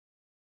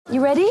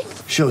You ready?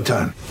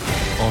 Showtime.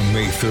 On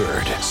May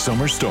 3rd,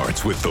 summer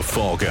starts with The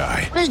Fall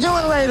Guy. Let's do it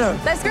later.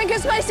 Let's drink a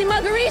spicy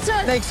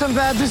margarita. Make some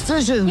bad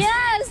decisions.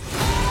 Yes!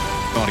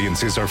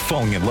 Audiences are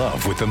falling in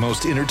love with the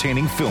most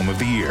entertaining film of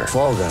the year.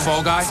 Fall Guy.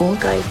 Fall Guy? Fall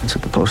Guy. That's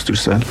what the poster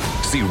said.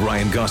 See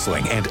Ryan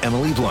Gosling and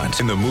Emily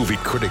Blunt in the movie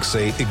critics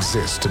say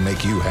exists to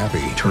make you happy.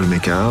 Trying to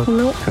make it out?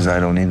 Nope. Because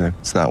I don't either.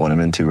 It's not what I'm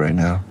into right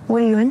now.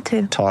 What are you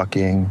into?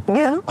 Talking.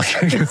 Yeah.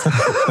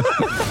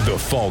 The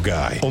Fall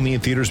Guy. Only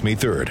in theaters May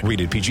 3rd.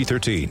 Rated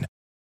PG-13.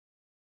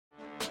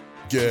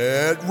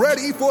 Get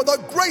ready for the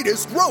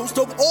greatest roast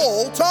of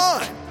all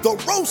time. The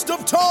Roast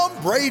of Tom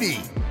Brady.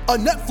 A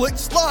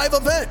Netflix live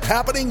event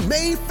happening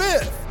May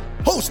 5th.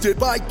 Hosted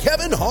by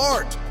Kevin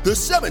Hart. The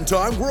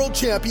 7-time world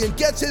champion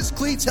gets his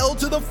cleats held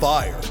to the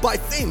fire by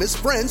famous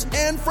friends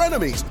and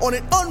frenemies on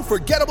an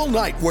unforgettable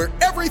night where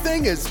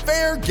everything is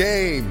fair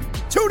game.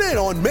 Tune in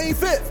on May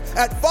 5th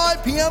at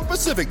 5 p.m.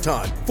 Pacific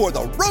time for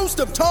the Roast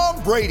of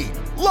Tom Brady.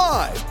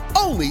 Live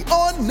only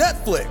on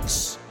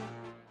Netflix.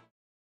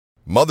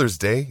 Mother's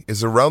Day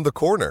is around the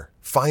corner.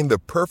 Find the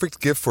perfect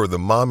gift for the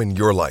mom in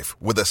your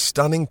life with a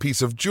stunning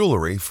piece of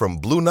jewelry from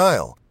Blue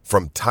Nile.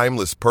 From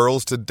timeless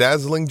pearls to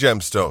dazzling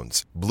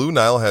gemstones, Blue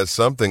Nile has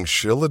something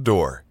she'll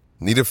adore.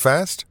 Need it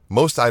fast?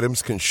 Most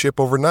items can ship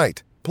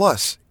overnight.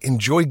 Plus,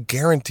 enjoy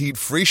guaranteed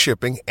free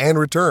shipping and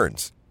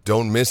returns.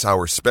 Don't miss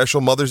our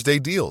special Mother's Day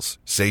deals.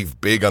 Save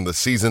big on the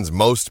season's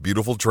most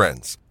beautiful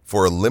trends.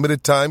 For a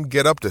limited time,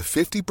 get up to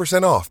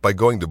 50% off by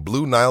going to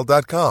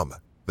BlueNile.com.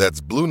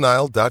 That's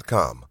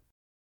BlueNile.com.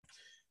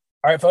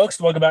 All right, folks,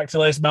 welcome back to the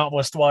latest Mountain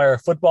West Wire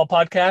football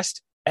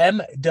podcast,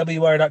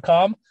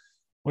 MWWire.com.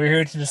 We're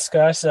here to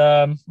discuss,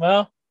 not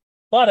a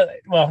lot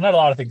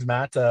of things,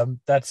 Matt.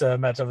 That's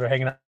Matt's over there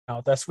hanging out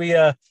with us. We,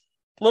 a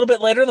little bit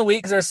later in the week,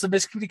 because there's some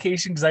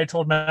miscommunication, because I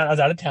told Matt I was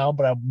out of town,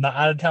 but I'm not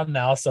out of town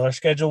now, so our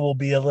schedule will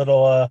be a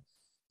little,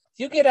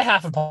 you get a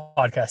half a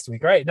podcast a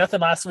week, right?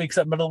 Nothing last week,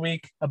 except middle of the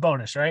week, a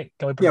bonus, right?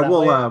 Can we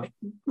put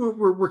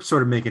we're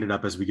sort of making it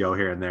up as we go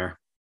here and there.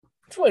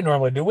 That's what we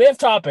normally do. We have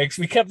topics.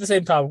 We kept the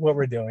same topic what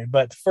we're doing.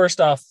 But first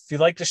off, if you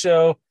like the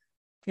show,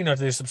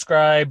 to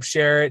subscribe,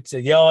 share it, to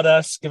yell at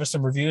us, give us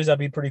some reviews. That'd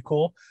be pretty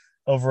cool.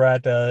 Over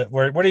at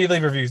where do you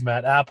leave reviews,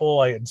 Matt?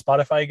 Apple and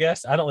Spotify, I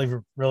guess. I don't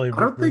leave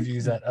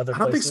reviews at other places.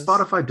 I don't think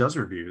Spotify does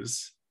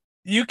reviews.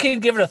 You can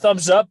give it a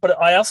thumbs up,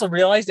 but I also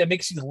realized it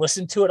makes you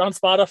listen to it on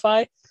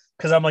Spotify.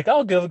 Because I'm like,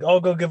 I'll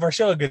go give our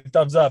show a good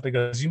thumbs up,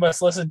 because you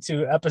must listen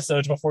to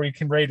episodes before you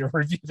can rate or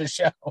review the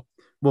show.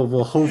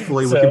 Well,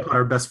 hopefully we can put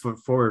our best foot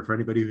forward for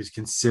anybody who's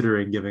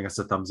considering giving us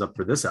a thumbs up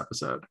for this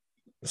episode.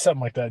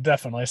 Something like that,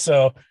 definitely.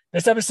 So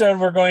this episode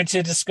we're going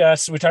to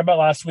discuss, we talked about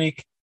last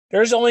week,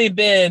 there's only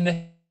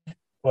been,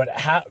 we're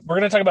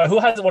going to talk about who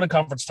hasn't won a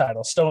conference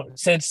title. So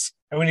and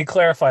we need to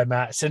clarify,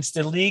 Matt, since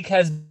the league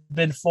has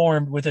been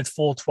formed with its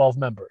full 12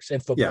 members in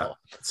football.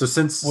 Yeah, so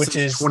since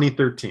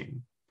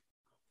 2013.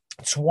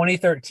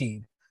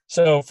 2013.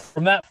 So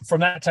from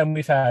that time,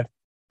 we've had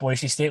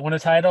Boise State win a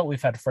title.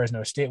 We've had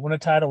Fresno State win a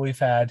title. We've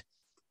had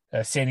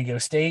San Diego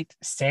State,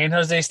 San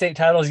Jose State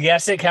titles.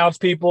 Yes, it counts,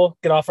 people.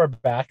 Get off our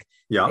back.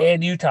 Yeah.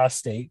 And Utah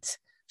State.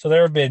 So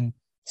there have been.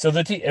 So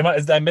the team.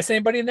 Did I miss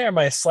anybody in there? Am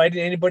I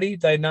sliding anybody?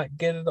 Did I not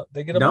get it?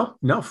 They get them?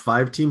 No.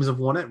 5 teams have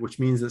won it, which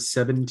means that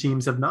 7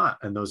 teams have not,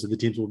 and those are the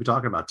teams we'll be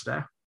talking about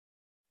today.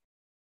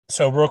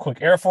 So real quick: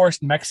 Air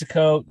Force, New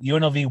Mexico,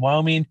 UNLV,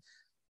 Wyoming,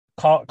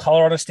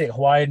 Colorado State,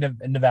 Hawaii, and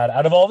Nevada.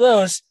 Out of all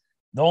those,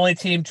 the only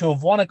team to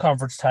have won a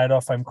conference title,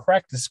 if I'm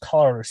correct, is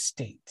Colorado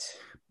State.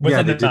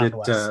 Yeah, they did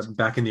it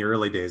back in the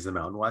early days of the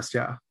Mountain West,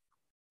 yeah.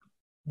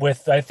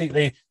 With, I think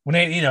Sonny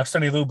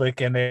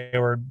Lubick, and they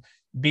were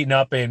beating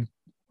up and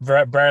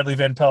Bradley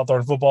Van Pelt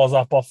throwing footballs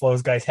off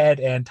Buffalo's guy's head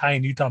and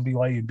tying Utah and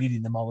BYU and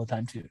beating them all the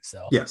time too.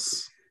 So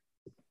yes.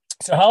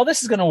 So how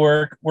this is going to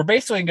work, we're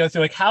basically going to go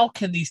through like how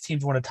can these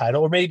teams win a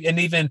title, or maybe, and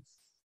even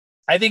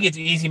I think it's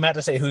easy, Matt,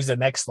 to say who's the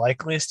next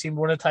likeliest team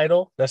to win a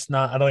title. That's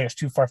not, I don't think it's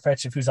too far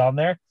fetched of who's on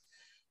there,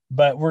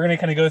 but we're going to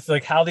kind of go through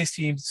like how these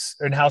teams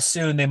and how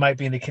soon they might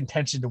be in the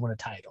contention to win a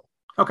title.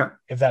 Okay.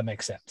 If that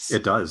makes sense.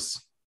 It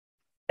does.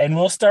 And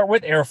we'll start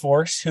with Air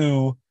Force,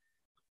 first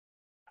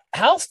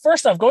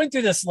off, going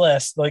through this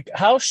list, like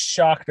how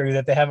shocked are you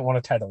that they haven't won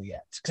a title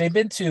yet? Because they've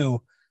been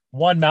to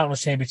one Mountain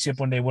West championship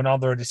when they went on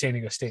the road to San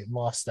Diego State and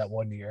lost that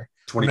one year.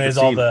 2015. There's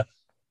all the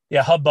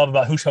hubbub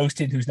about who's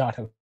hosting, who's not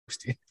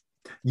hosting.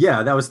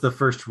 Yeah, that was the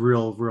first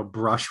real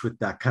brush with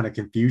that kind of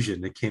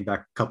confusion. It came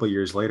back a couple of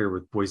years later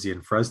with Boise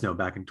and Fresno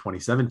back in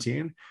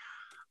 2017.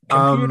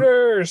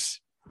 Computers.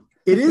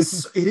 It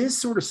is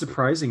sort of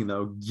surprising,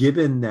 though,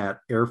 given that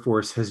Air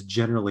Force has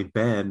generally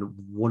been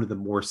one of the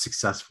more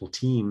successful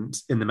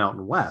teams in the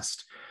Mountain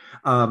West.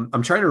 I'm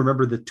trying to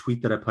remember the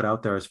tweet that I put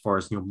out there as far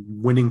as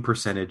winning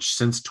percentage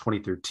since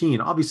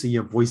 2013. Obviously,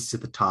 Boise's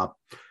at the top.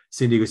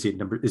 San Diego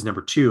State is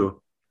number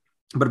 2.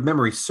 But if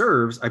memory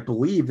serves, I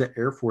believe that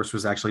Air Force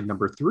was actually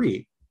number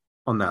 3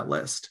 on that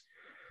list.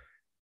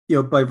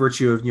 By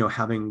virtue of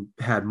having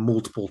had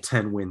multiple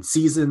 10-win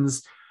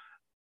seasons.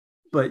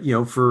 But,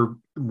 for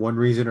one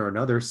reason or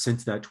another,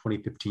 since that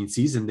 2015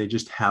 season, they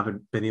just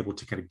haven't been able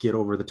to kind of get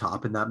over the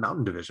top in that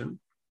Mountain Division.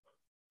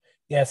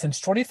 Yeah, since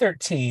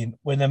 2013,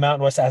 when the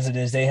Mountain West as it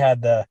is, they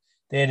had a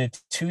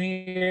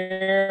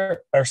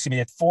 2-year, or excuse me, they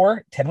had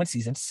 4 10-win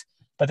seasons,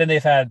 but then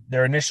they've had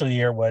their initial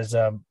year was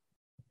a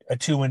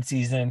 2-win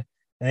season,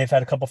 and they've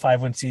had a couple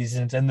 5-win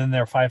seasons, and then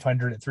they're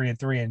 500 at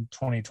 3-3 in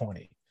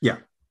 2020. Yeah.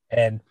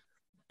 And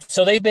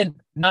so they've been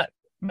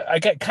I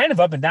get kind of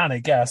up and down, I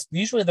guess.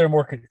 Usually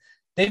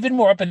they've been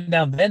more up and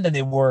down then than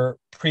they were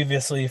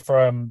previously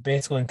from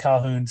basically in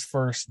Calhoun's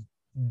first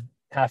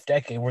half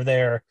decade, where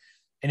they're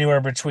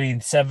anywhere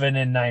between 7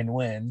 and 9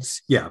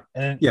 wins. Yeah.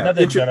 And not that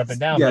they've gone up and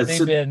down, but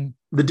they've been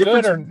the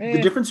difference. Good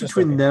the difference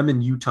between them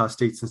and Utah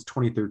State since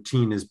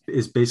 2013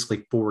 is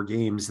basically 4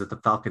 games that the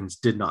Falcons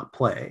did not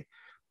play.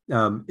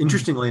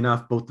 Interestingly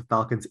enough, both the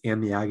Falcons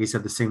and the Aggies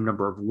have the same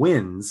number of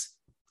wins,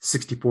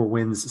 64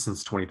 wins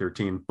since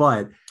 2013,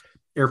 but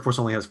Air Force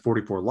only has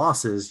 44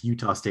 losses.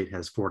 Utah State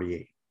has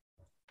 48.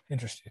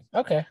 Interesting.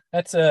 Okay.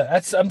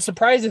 I'm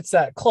surprised it's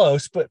that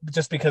close, but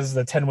just because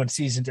of the 10-win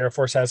seasons Air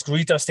Force has.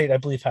 Utah State, I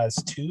believe, has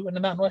 2 in the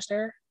Mountain West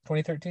era,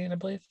 2013, I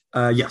believe.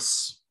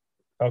 Yes.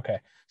 Okay.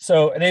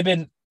 So they've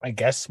been, I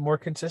guess, more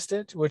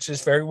consistent, which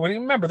is fair. When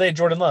you remember, they had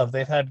Jordan Love.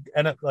 They've had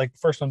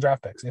first on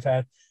draft picks. They've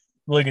had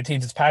really good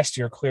teams this past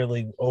year,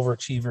 clearly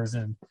overachievers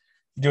and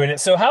doing it.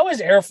 So how is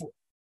Air Force?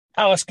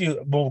 I'll ask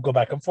you, we'll go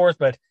back and forth,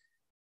 but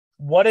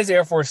what does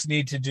Air Force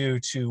need to do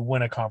to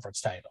win a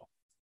conference title?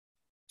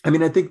 I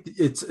mean, I think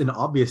it's an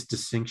obvious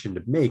distinction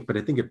to make, but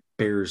I think it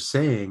bears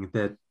saying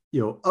that,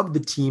 of the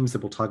teams that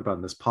we'll talk about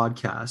in this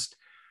podcast,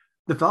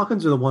 the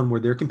Falcons are the one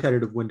where their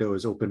competitive window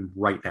is open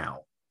right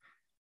now.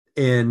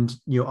 And,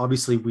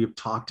 obviously we've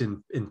talked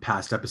in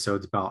past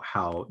episodes about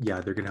how,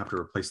 they're going to have to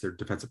replace their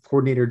defensive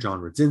coordinator, John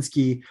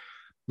Rudzinski.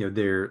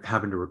 They're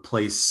having to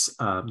replace,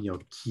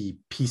 key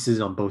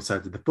pieces on both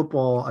sides of the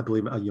football. I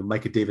believe,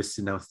 Micah Davis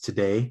announced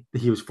today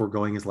that he was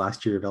foregoing his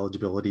last year of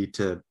eligibility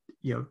to,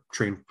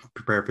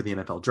 prepare for the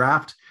NFL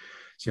draft.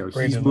 So,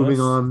 he's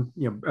moving on,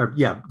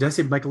 did I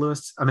say Michael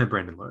Lewis? I meant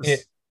Brandon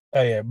Lewis.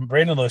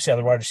 Brandon Lewis,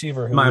 the wide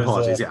receiver. My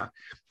apologies.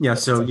 Yeah.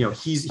 So,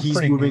 he's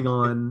moving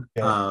on.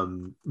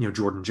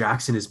 Jordan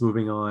Jackson is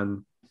moving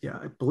on. Yeah,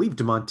 I believe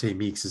DeMonte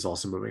Meeks is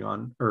also moving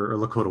on, or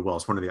Lakota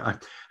Wells, one of the, I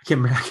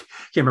can't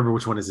remember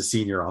which one is a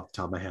senior off the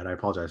top of my head. I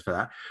apologize for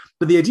that.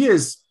 But the idea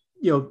is,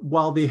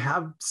 while they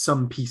have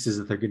some pieces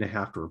that they're going to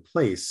have to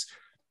replace,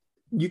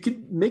 you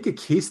could make a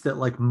case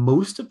that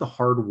most of the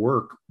hard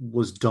work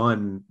was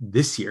done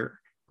this year,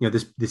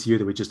 this year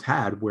that we just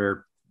had,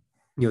 where,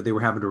 they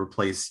were having to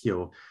replace,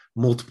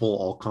 multiple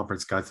all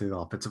conference guys in the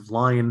offensive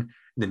line. And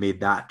they made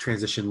that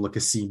transition look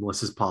as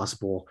seamless as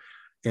possible.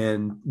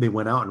 And they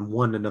went out and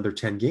won another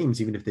 10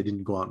 games, even if they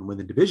didn't go out and win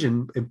the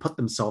division, and put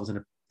themselves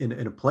in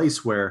a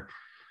place where,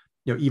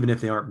 even if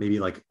they aren't maybe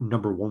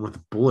number one with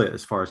a bullet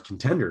as far as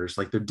contenders,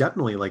 they're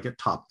definitely a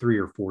top 3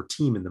 or 4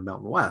 team in the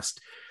Mountain West.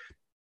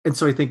 And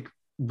so I think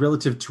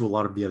relative to a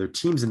lot of the other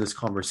teams in this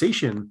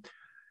conversation,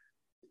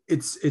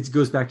 it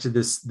goes back to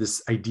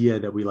this idea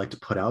that we like to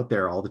put out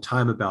there all the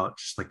time about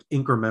just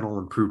incremental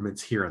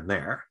improvements here and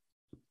there.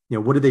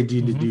 What do they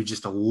do to do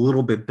just a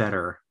little bit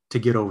better to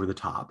get over the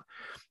top?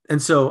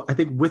 And so I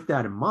think with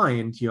that in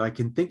mind,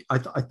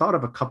 I thought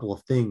of a couple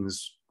of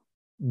things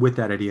with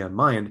that idea in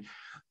mind.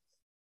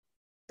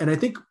 And I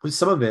think with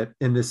some of it,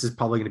 and this is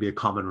probably going to be a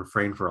common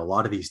refrain for a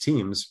lot of these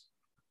teams,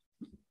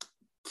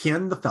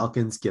 can the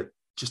Falcons get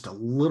just a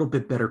little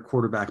bit better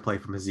quarterback play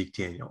from Zeke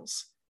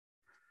Daniels?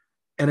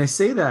 And I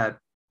say that,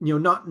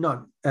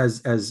 not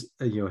as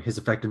his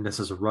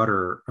effectiveness as a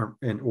rudder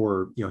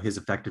or his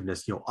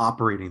effectiveness,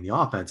 operating the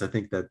offense. I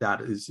think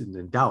that is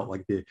in doubt.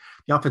 The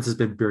offense has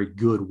been very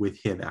good with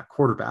him at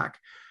quarterback.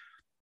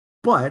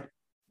 But,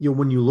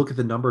 when you look at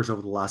the numbers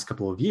over the last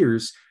couple of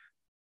years,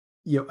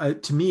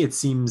 to me, it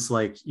seems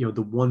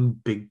the one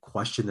big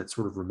question that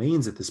sort of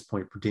remains at this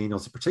point for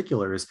Daniels in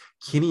particular is,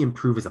 can he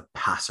improve as a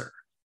passer?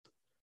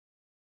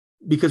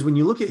 Because when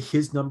you look at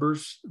his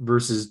numbers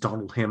versus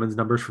Donald Hammond's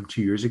numbers from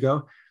 2 years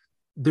ago,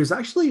 there's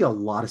actually a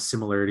lot of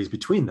similarities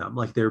between them.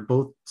 They're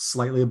both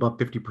slightly above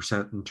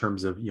 50% in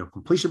terms of,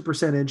 completion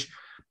percentage.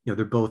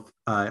 They're both,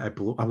 I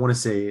want to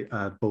say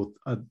both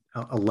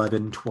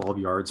 11, 12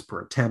 yards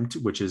per attempt,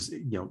 which is,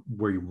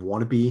 where you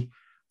want to be,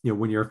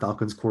 when you're a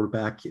Falcons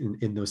quarterback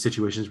in those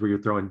situations where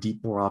you're throwing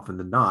deep more often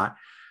than not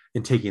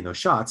and taking those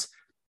shots.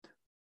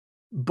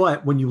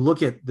 But when you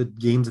look at the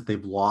games that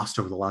they've lost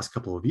over the last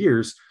couple of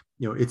years,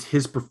 it's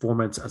his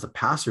performance as a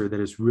passer that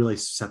has really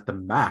set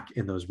them back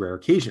in those rare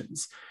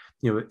occasions.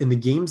 In the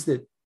games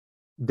that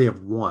they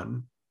have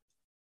won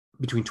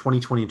between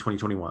 2020 and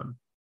 2021,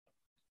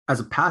 as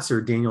a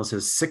passer, Daniels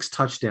has 6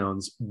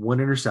 touchdowns, 1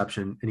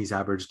 interception, and he's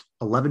averaged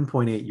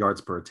 11.8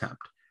 yards per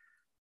attempt.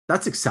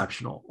 That's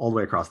exceptional all the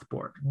way across the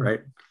board,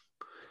 right?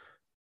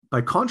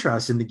 By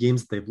contrast, in the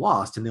games that they've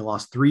lost, and they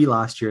lost 3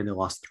 last year and they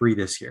lost 3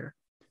 this year,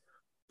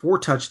 4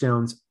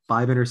 touchdowns,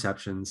 5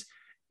 interceptions,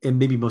 and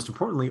maybe most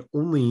importantly,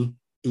 only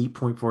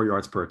 8.4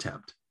 yards per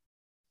attempt.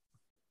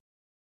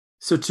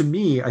 So to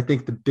me, I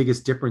think the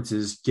biggest difference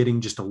is getting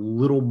just a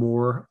little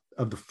more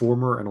of the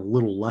former and a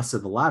little less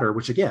of the latter,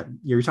 which again,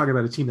 you're talking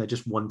about a team that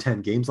just won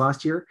 10 games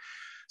last year.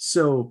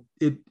 So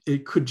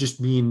it could just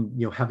mean,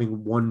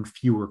 having one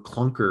fewer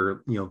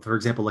clunker, for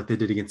example, like they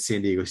did against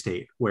San Diego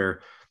State,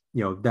 where,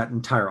 that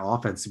entire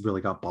offense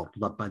really got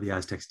bottled up by the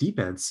Aztecs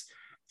defense.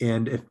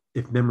 And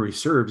if memory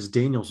serves,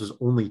 Daniels was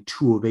only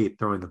 2 of 8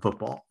 throwing the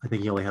football. I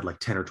think he only had like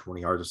 10 or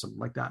 20 yards or something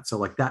like that. So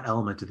like that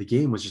element of the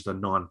game was just a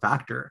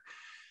non-factor.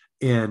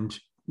 And,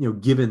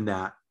 given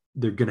that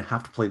they're going to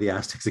have to play the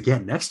Aztecs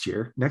again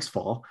next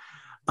fall,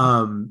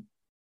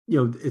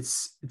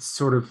 it's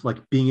sort of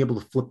like being able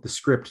to flip the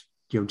script,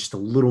 just a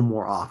little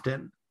more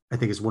often, I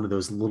think is one of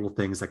those little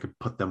things that could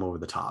put them over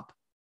the top.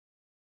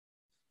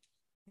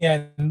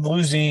 Yeah. And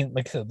losing,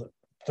 like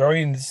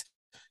throwing's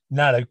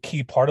not a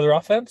key part of their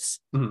offense.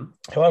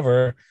 Mm-hmm.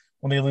 However,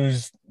 when they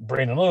lose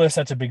Brandon Lewis,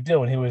 that's a big deal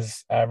when he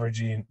was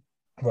averaging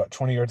about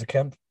 20 yards a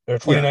attempt or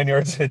 29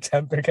 yards a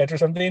attempt per catch or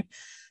something.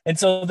 And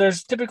so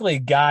there's typically a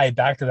guy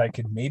back there that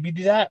could maybe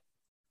do that.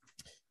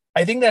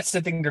 I think that's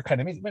the thing they're kind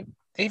of missing.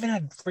 They even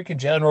had freaking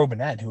Jalen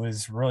Robinette, who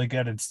was really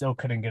good and still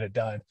couldn't get it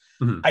done.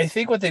 Mm-hmm. I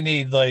think what they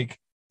need, like,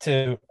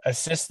 to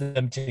assist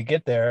them to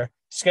get there,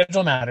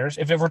 schedule matters.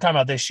 If we're talking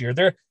about this year,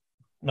 they're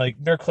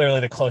clearly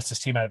the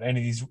closest team out of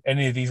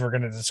any of these we're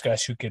going to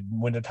discuss who could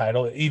win the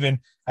title, even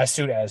as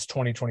soon as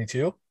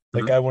 2022.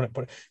 Like, I wouldn't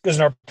put it, because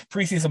in our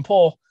preseason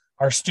poll,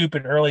 our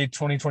stupid early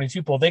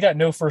 2022 poll, they got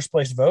no first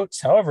place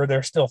votes. However,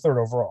 they're still third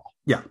overall.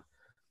 Yeah.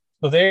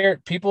 So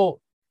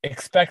people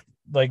expect,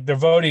 like, their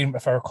voting,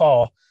 if I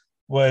recall,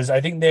 was,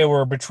 I think they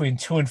were between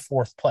 2 and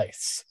 4th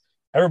place.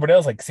 Everybody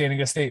else, like San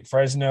Diego State,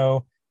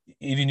 Fresno,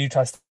 even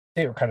Utah State,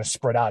 were kind of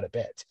spread out a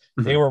bit.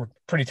 Mm-hmm. They were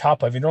pretty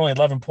top of. They're only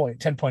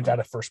 10 points out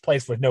of first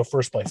place with no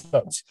first place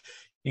votes.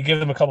 You give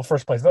them a couple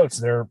first place votes,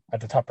 they're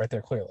at the top right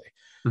there clearly.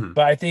 Mm-hmm.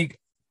 But I think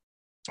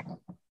of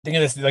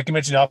this, like you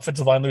mentioned, the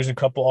offensive line losing a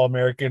couple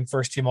All-American,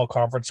 first-team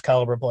All-Conference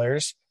caliber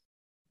players.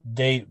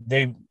 They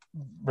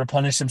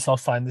replenished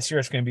themselves fine this year.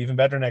 It's going to be even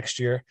better next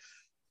year.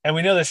 And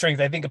we know the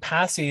strength. I think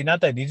Capacity, not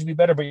that it needs to be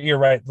better, but you're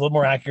right, a little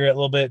more accurate, a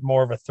little bit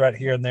more of a threat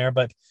here and there.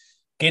 But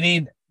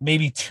getting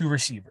maybe 2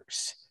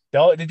 receivers.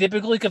 They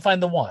typically can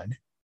find the one,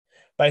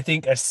 but I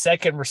think a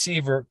second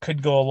receiver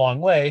could go a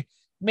long way.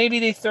 Maybe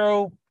they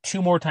throw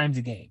 2 more times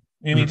a game.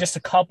 I mean, just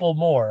a couple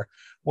more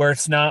where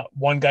it's not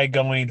one guy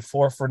going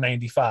 4 for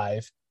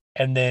 95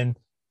 and then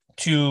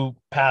 2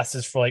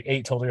 passes for like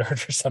 8 total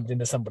yards or something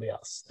to somebody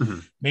else. Mm-hmm.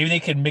 Maybe they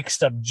can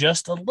mix up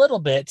just a little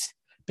bit,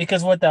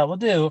 because what that will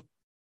do,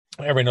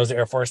 everybody knows the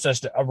Air Force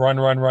does a run,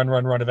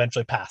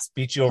 eventually pass,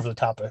 beat you over the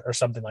top or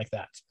something like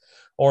that.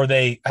 Or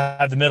they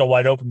have the middle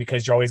wide open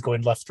because you're always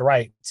going left to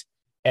right.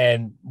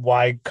 And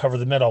why cover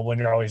the middle when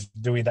you're always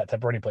doing that type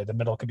of running play? The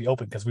middle could be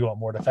open because we want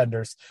more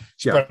defenders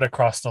spread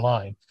across the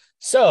line.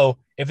 So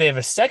if they have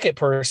a second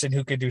person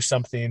who could do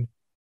something,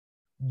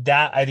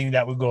 that I think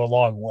that would go a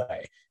long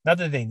way. Not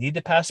that they need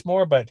to pass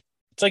more, but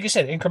it's like you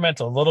said,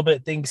 incremental, a little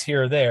bit things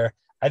here or there.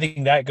 I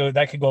think that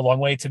could go a long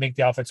way to make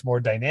the offense more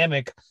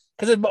dynamic,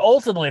 because it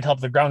ultimately it'd help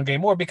the ground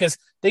game more, because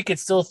they could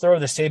still throw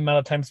the same amount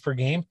of times per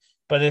game.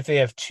 But if they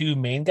have 2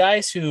 main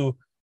guys who,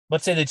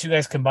 let's say the 2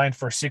 guys combined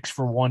for 6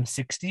 for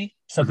 160,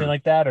 something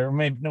like that, or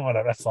maybe no,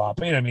 whatever, that's flop.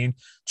 But you know what I mean?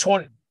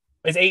 20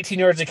 is 18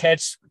 yards a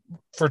catch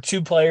for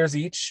 2 players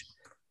each.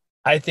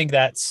 I think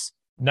that's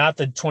not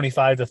the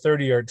 25 to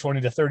 30 or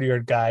 20 to 30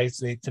 yard guys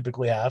they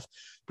typically have,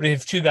 but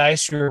if 2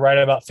 guys who are right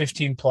about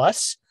 15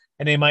 plus,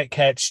 and they might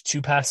catch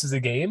 2 passes a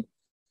game.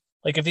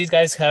 Like if these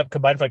guys have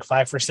combined for like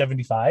 5 for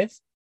 75,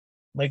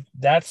 like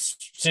that's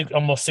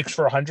almost 6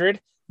 for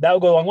 100. That will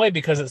go a long way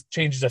because it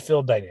changes the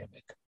field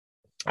dynamic.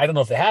 I don't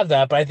know if they have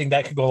that, but I think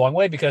that could go a long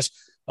way because,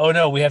 oh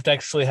no, we have to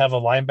actually have a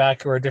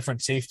linebacker or a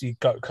different safety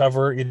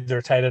cover, either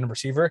a tight end or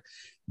receiver.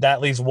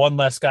 That leaves one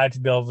less guy to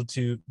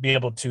be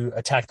able to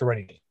attack the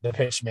running game, the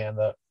pitch man,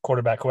 the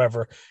quarterback,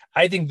 whoever.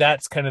 I think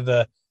that's kind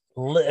of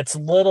it's a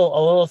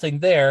little thing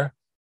there,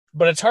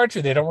 but it's hard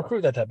to. They don't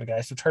recruit that type of guy,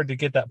 so it's hard to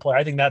get that player.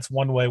 I think that's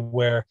one way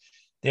where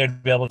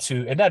they'd be able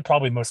to, and that'd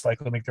probably most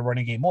likely make the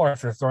running game more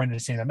if they're throwing the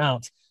same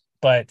amount.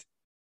 But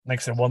like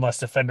I said, one less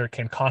defender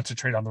can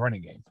concentrate on the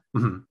running game.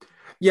 Mm-hmm.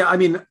 Yeah, I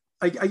mean,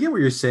 I get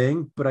what you're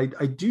saying, but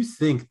I do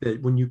think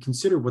that when you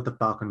consider what the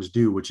Falcons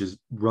do, which is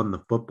run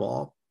the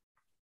football,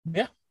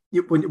 yeah.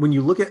 When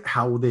you look at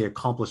how they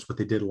accomplished what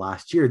they did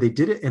last year, they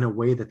did it in a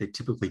way that they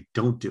typically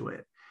don't do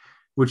it,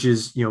 which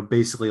is,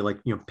 basically like,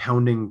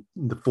 pounding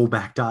the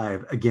fullback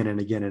dive again and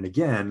again and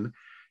again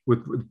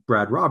with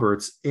Brad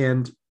Roberts.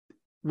 And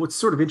what's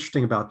sort of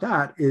interesting about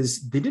that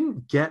is they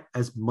didn't get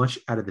as much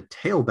out of the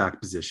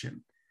tailback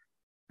position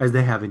as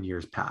they have in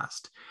years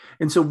past.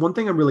 And so one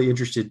thing I'm really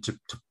interested to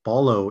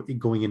follow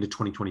going into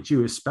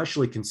 2022,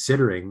 especially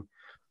considering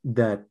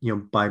that,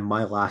 by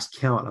my last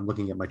count, I'm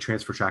looking at my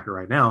transfer tracker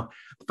right now,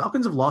 the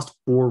Falcons have lost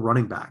 5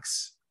 running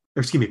backs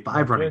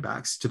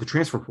to the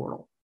transfer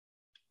portal,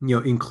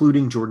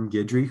 including Jordan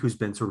Guidry, who's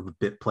been sort of a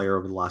bit player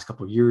over the last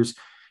couple of years,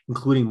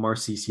 including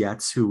Marcise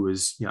Yates, who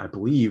was, I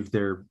believe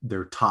their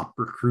top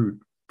recruit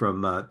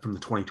from the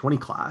 2020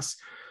 class.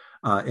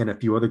 And a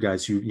few other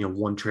guys who,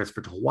 one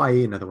transferred to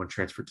Hawaii, another one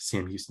transferred to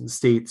Sam Houston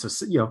State.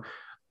 So,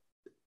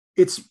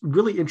 it's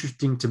really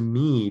interesting to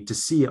me to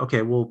see,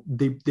 okay, well,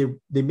 they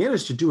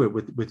managed to do it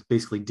with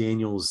basically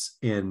Daniels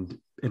and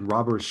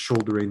Roberts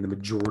shouldering the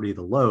majority of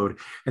the load,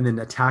 and then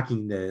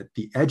attacking the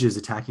edges,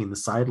 attacking the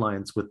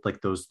sidelines with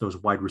like those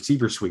wide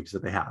receiver sweeps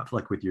that they have,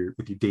 like with your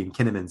Dane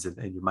Kinnemans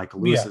and your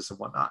Michael Lewis's and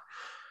whatnot.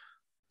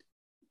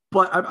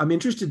 But I'm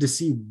interested to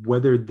see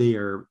whether they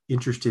are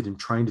interested in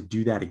trying to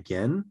do that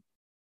again,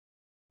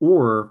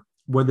 or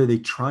whether they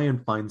try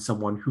and find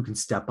someone who can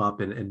step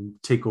up and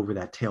take over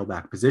that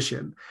tailback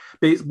position.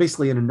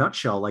 Basically, in a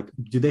nutshell, like,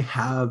 do they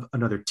have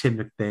another Tim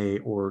McVay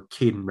or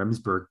Caden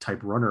Remsburg type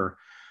runner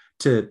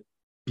to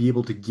be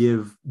able to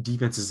give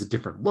defenses a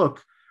different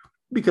look?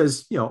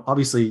 Because,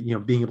 obviously,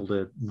 being able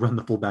to run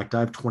the fullback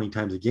dive 20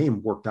 times a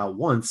game worked out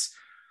once.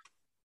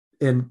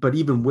 But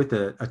even with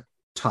a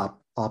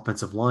top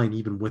offensive line,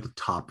 even with a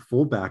top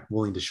fullback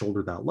willing to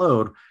shoulder that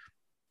load,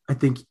 I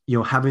think,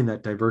 having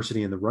that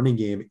diversity in the running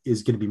game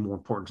is going to be more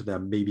important to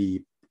them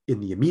maybe in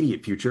the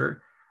immediate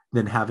future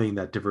than having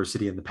that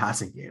diversity in the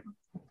passing game.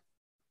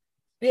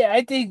 Yeah,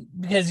 I think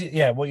because,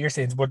 what you're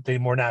saying is what they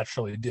more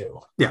naturally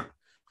do. Yeah.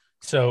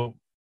 So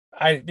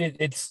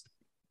it's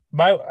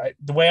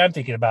the way I'm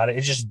thinking about it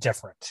is just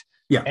different.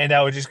 Yeah. And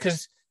that would just,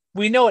 because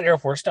we know what Air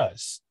Force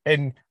does.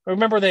 And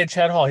remember they had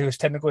Chad Hall. He was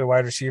technically a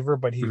wide receiver,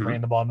 but he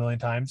ran the ball a million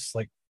times,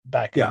 like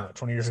back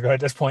 20 years ago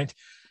at this point.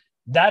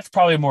 That's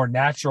probably a more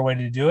natural way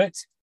to do it.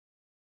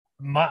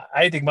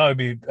 I think mine would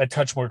be a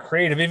touch more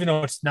creative, even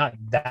though it's not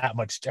that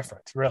much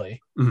different,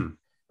 really. Mm-hmm.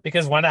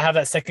 Because why not have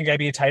that second guy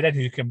be a tight end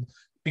who can,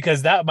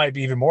 because that might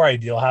be even more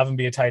ideal, have him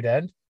be a tight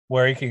end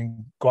where he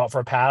can go out for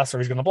a pass or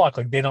he's going to block.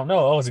 Like, they don't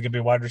know, is it going to be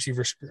a wide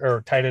receiver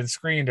or tight end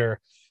screened or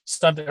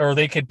something, or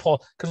they could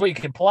pull, because what you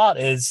can pull out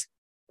is,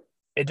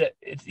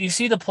 you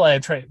see the play.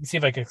 I'm trying to see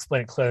if I can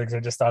explain it clearly because I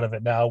just thought of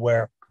it now,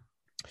 where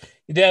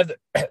you have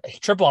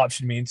triple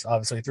option means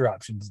obviously 3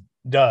 options.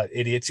 Duh,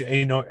 idiots.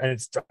 And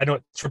I know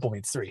what triple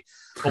means 3,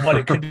 but what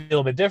it could be a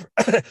little bit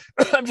different.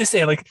 I'm just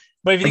saying, like,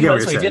 but if you think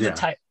about it, you have the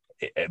tight,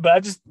 but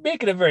I'm just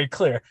making it very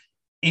clear.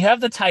 You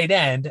have the tight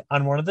end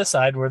on one of the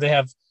side where they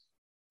have,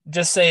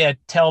 just say, a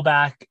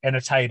tailback and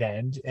a tight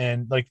end,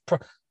 and like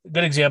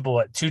good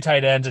example, 2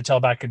 tight ends, a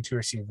tailback, and 2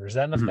 receivers. Is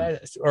that enough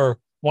guys, or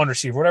 1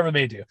 receiver, whatever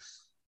they do.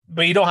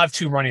 But you don't have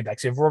 2 running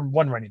backs. You have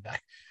 1 running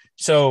back.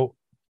 So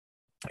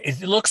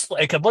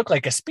it could look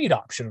like a speed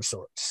option of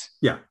sorts.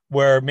 Yeah.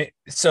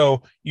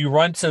 So you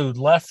run to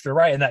left or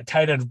right, and that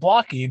tight end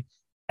blocking,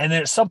 and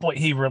then at some point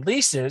he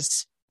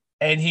releases,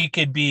 and he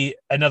could be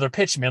another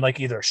pitch man, like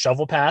either a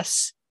shovel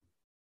pass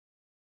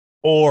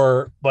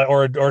or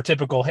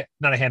typical,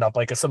 not a handoff,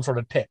 like some sort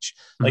of pitch.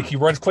 Mm-hmm. Like he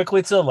runs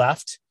quickly to the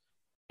left,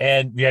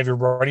 and you have your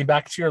running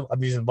back to your,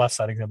 I'm using left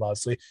side example,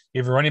 obviously. You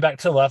have your running back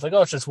to the left, like,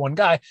 it's just one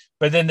guy.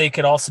 But then they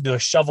could also do a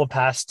shovel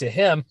pass to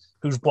him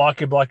who's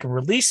blocking,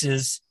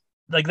 releases.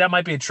 Like, that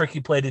might be a tricky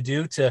play to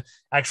do to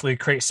actually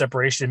create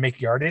separation and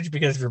make yardage,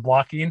 because if you're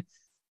blocking,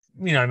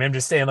 I'm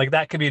just saying, like,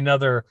 that could be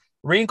another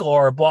wrinkle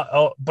or a block.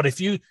 Oh, but if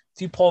you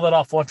pull that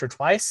off once or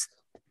twice,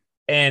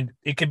 and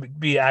it could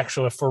be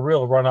actually a for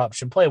real run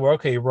option play where,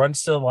 okay, he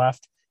runs to the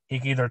left, he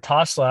can either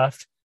toss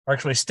left or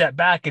actually step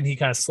back, and he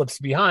kind of slips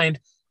behind,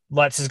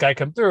 lets his guy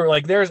come through.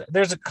 Like, there's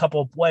a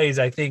couple of ways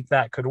I think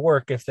that could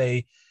work if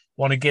they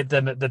want to get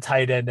the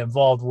tight end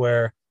involved,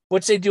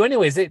 which they do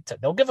anyways.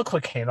 They'll give a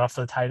quick handoff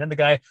to the tight end. The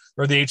guy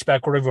or the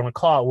H-back, whatever you want to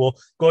call it, will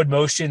go in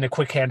motion, a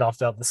quick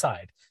handoff out the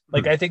side.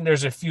 Like, I think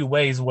there's a few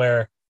ways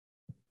where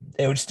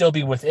it would still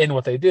be within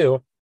what they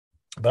do.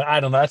 But I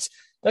don't know. That's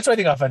what I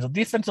think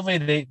offensively.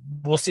 Defensively,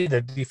 we'll see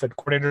the defense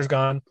coordinator's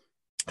gone.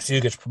 See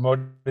who gets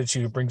promoted,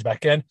 see who brings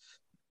back in.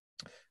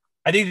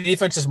 I think the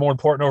defense is more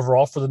important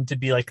overall for them to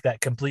be like that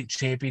complete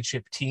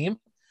championship team.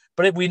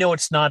 But we know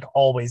it's not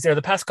always there.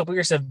 The past couple of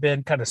years have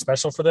been kind of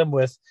special for them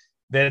with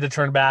they had the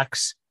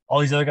turnbacks. All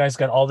these other guys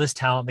got all this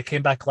talent. They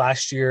came back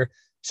last year.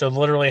 So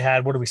literally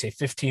had,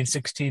 15,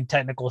 16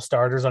 technical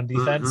starters on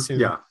defense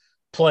who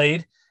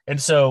played.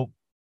 And so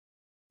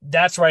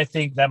that's where I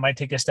think that might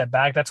take a step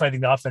back. That's why I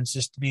think the offense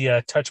just be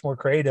a touch more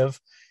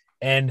creative.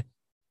 And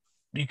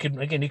you can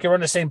run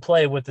the same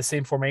play with the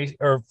same formation,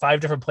 or 5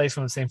 different plays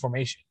from the same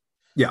formation.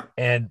 Yeah.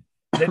 And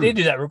they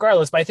do that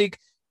regardless. But I think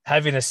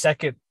having a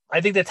second,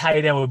 I think the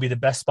tight end would be the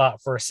best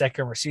spot for a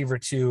second receiver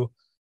to,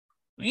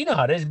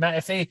 how it is, Matt.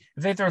 If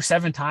they throw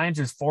 7 times,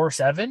 it's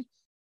 4-7.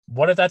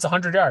 What if that's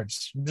 100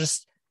 yards?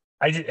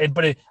 I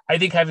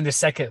think having the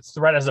second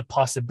threat as a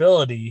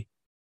possibility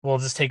will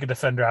just take a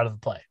defender out of the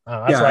play.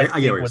 That's why I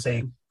think what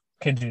they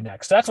can do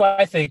next. So that's why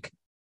I think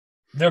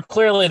they're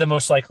clearly the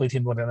most likely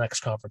team to win the next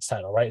conference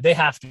title, right? They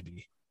have to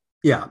be.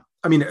 Yeah.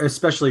 I mean,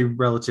 especially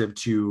relative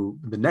to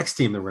the next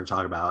team that we're going to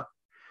talk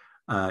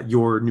about,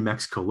 your New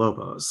Mexico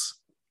Lobos.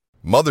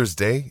 Mother's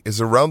Day is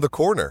around the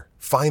corner.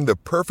 Find the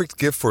perfect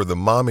gift for the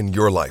mom in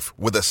your life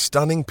with a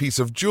stunning piece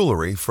of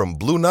jewelry from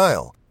Blue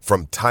Nile.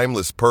 From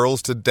timeless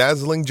pearls to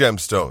dazzling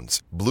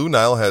gemstones, Blue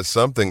Nile has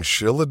something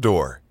she'll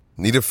adore.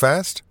 Need it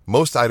fast?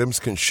 Most items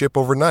can ship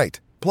overnight.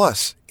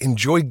 Plus,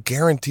 enjoy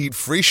guaranteed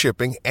free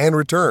shipping and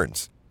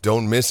returns.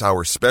 Don't miss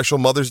our special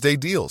Mother's Day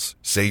deals.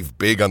 Save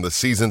big on the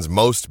season's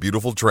most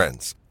beautiful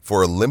trends.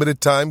 For a limited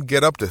time,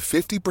 get up to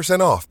 50%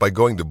 off by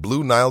going to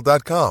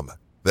BlueNile.com.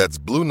 That's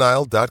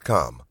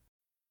BlueNile.com.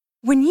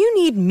 When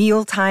you need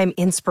mealtime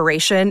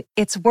inspiration,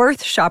 it's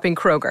worth shopping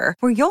Kroger,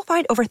 where you'll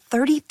find over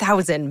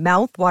 30,000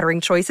 mouth-watering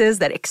choices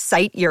that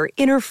excite your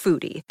inner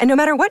foodie. And no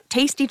matter what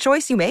tasty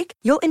choice you make,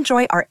 you'll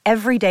enjoy our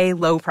everyday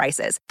low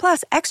prices,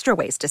 plus extra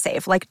ways to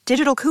save, like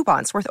digital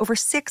coupons worth over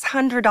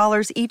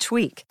 $600 each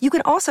week. You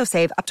can also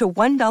save up to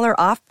 $1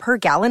 off per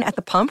gallon at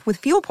the pump with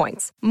fuel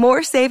points.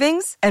 More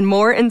savings and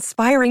more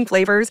inspiring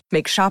flavors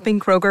make shopping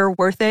Kroger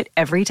worth it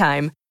every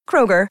time.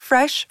 Kroger,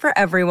 fresh for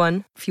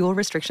everyone. Fuel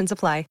restrictions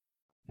apply.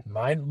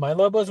 My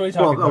Lobos, what are you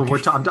talking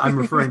about?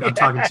 I'm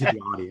talking to the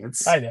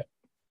audience. I know.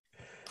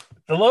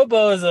 The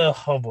Lobos,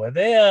 oh boy,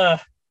 they,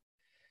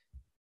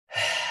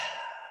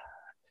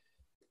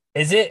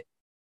 is it,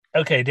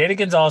 okay, Danny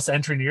Gonzalez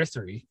entering year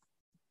 3.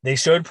 They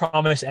showed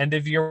promise end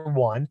of year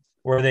 1,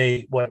 where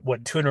they,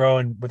 what 2 in a row,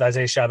 and with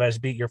Isaiah Chavez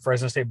beat your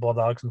Fresno State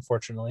Bulldogs,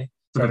 unfortunately.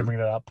 Sorry to bring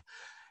it up.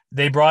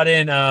 They brought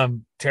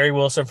in Terry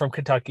Wilson from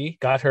Kentucky,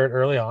 got hurt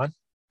early on,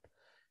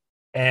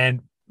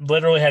 and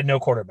literally had no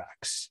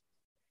quarterbacks.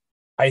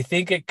 I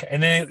think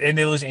and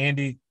they lose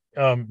Andy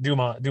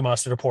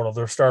Dumas to the portal,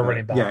 their star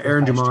running back. Yeah,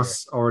 Aaron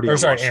Dumas already.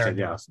 Aaron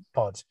Dumas.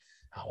 Apologies.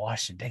 Oh,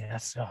 Washington. Dang,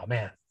 it's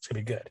gonna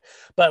be good.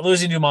 But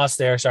losing Dumas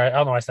there, sorry, I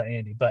don't know why it's not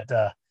Andy, but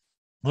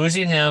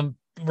losing him,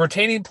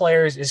 retaining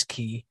players is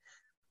key.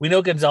 We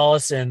know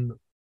Gonzalez and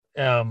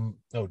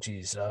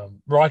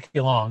Rocky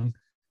Long,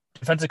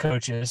 defensive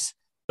coaches.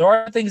 There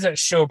are things that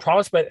show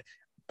promise, but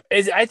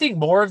I think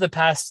more of the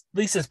past, at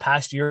least this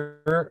past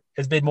year,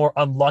 has been more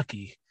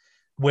unlucky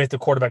with the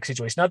quarterback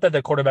situation. Not that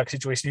the quarterback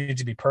situation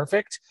needs to be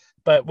perfect,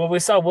 but when we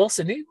saw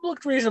Wilson, he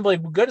looked reasonably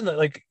good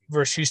in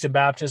versus Houston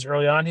Baptist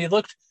early on. He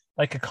looked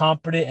like a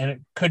competent, and it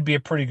could be a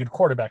pretty good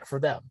quarterback for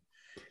them.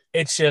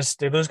 It's just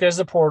they lose guys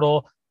to the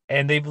portal,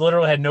 and they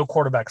literally had no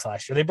quarterbacks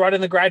last year. They brought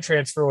in the grad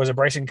transfer. Was it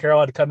Bryson Carroll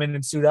had to come in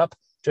and suit up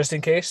just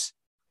in case?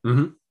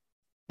 Mm-hmm.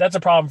 That's a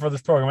problem for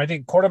this program. I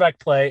think quarterback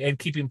play and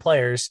keeping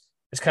players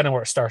is kind of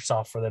where it starts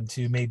off for them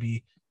to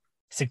maybe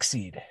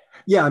succeed.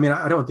 Yeah, I mean,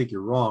 I don't think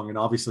you're wrong. And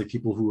obviously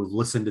people who have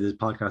listened to this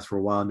podcast for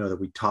a while know that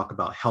we talk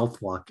about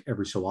health luck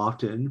every so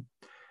often.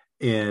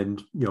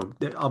 And,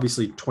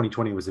 obviously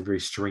 2020 was a very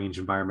strange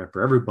environment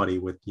for everybody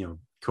with,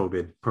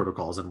 COVID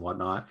protocols and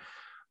whatnot.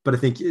 But I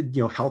think,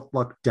 health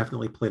luck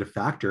definitely played a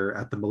factor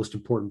at the most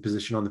important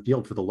position on the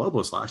field for the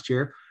Lobos last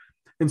year.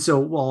 And so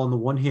while on the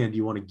one hand,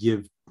 you want to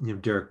give,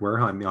 Derek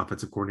Wareheim, the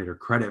offensive coordinator,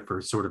 credit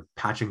for sort of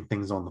patching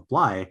things on the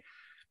fly,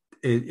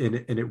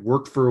 it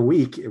worked for a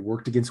week. It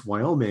worked against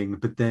Wyoming,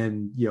 but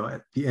then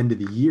at the end of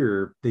the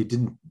year, they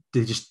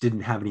just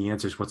didn't have any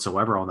answers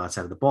whatsoever on that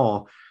side of the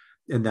ball,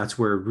 and that's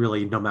where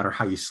really, no matter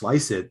how you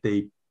slice it,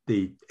 they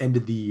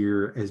ended the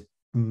year as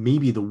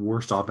maybe the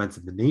worst offense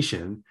in the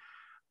nation,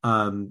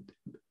 and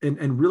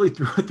really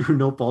through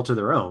no fault of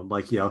their own.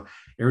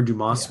 Aaron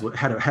Dumas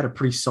had a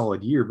pretty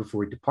solid year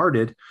before he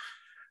departed,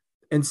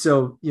 and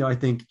so I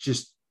think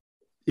just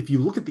if you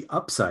look at the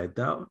upside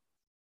though,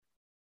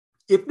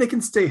 if they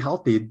can stay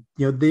healthy,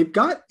 they've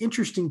got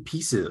interesting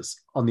pieces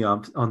on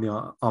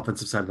the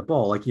offensive side of the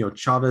ball.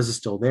 Chavez is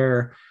still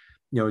there.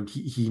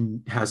 He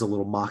has a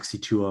little moxie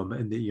to him,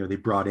 and they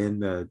brought in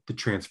the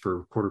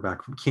transfer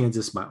quarterback from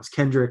Kansas, Miles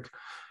Kendrick.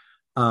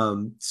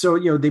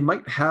 So they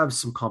might have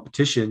some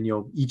competition.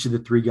 Each of the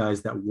 3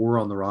 guys that were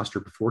on the roster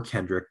before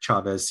Kendrick,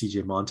 Chavez,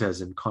 CJ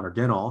Montez, and Connor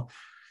Denall,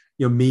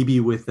 maybe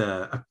with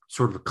a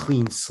sort of a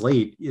clean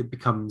slate, it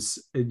becomes,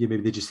 maybe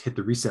they just hit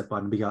the reset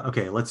button and be like,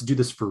 okay, let's do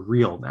this for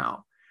real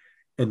now.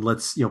 And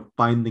let's,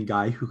 find the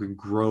guy who can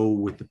grow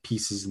with the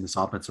pieces in this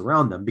offense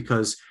around them,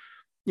 because,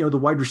 the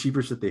wide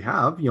receivers that they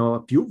have,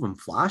 a few of them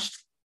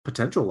flashed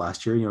potential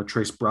last year,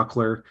 Trace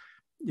Bruckler,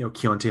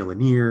 Keontae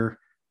Lanier,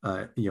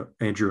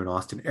 Andrew and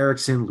Austin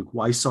Erickson, Luke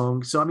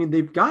Weissong. So, I mean,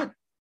 they've got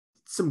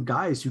some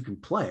guys who can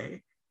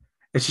play.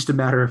 It's just a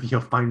matter of,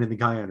 finding the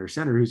guy under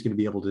center who's going to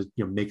be able to,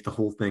 make the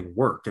whole thing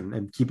work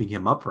and keeping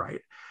him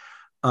upright.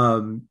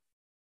 So,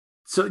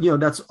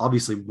 that's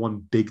obviously one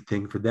big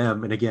thing for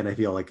them. And again, I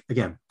feel like,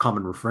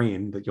 common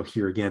refrain that you'll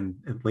hear again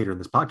later in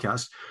this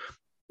podcast.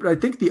 But I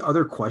think the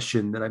other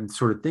question that I'm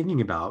sort of thinking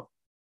about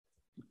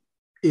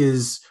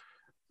is,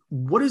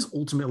 what is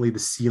ultimately the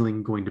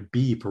ceiling going to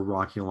be for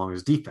Rocky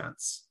Long's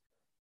defense?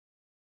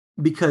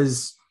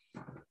 Because,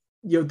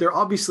 they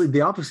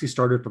obviously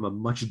started from a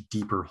much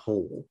deeper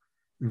hole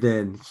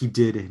than he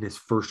did in his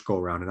first go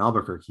around in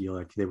Albuquerque.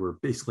 They were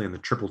basically in the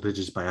triple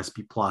digits by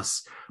SP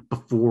plus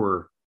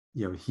before,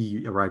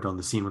 he arrived on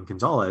the scene with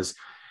Gonzalez.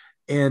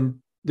 And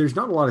there's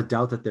not a lot of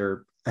doubt that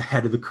they're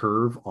ahead of the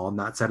curve on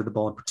that side of the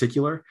ball in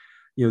particular.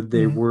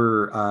 They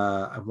were,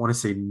 I want to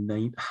say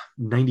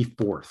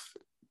 94th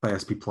by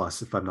SP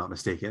plus, if I'm not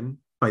mistaken,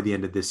 by the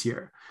end of this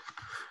year,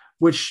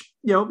 which,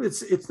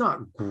 it's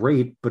not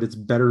great, but it's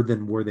better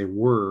than where they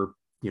were,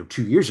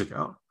 2 years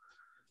ago.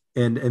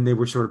 And they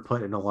were sort of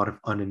put in a lot of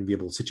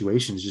unenviable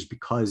situations just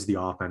because the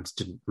offense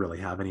didn't really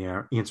have any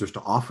answers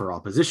to offer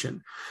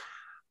opposition.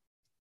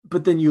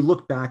 But then you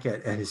look back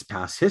at his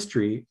past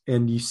history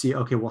and you see,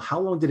 okay, well, how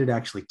long did it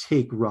actually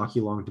take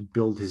Rocky Long to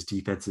build his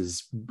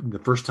defenses the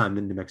first time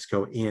in New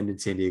Mexico and in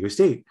San Diego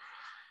State?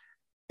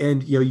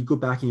 And, you go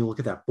back and you look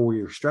at that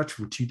 4-year stretch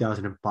from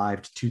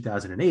 2005 to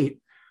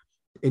 2008,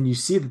 and you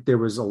see that there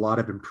was a lot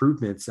of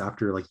improvements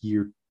after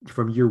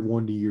from year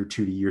 1 to year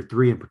 2 to year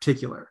 3 in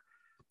particular.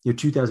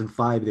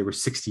 2005, they were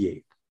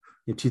 68th.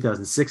 In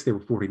 2006, they were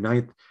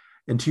 49th.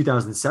 And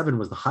 2007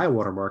 was the high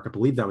water mark. I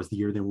believe that was the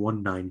year they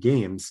won 9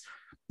 games.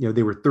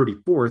 They were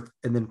 34th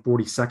and then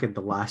 42nd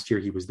the last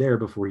year he was there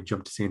before he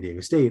jumped to San Diego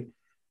State.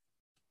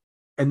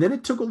 And then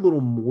it took a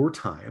little more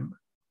time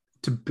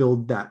to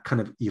build that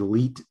kind of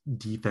elite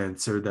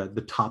defense, or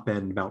the top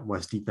end Mountain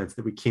West defense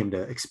that we came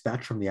to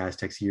expect from the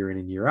Aztecs year in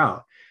and year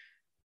out.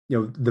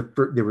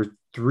 There were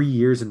 3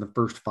 years in the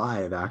first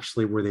 5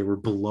 actually where they were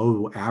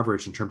below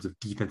average in terms of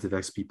defensive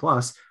XP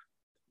plus,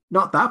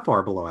 not that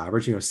far below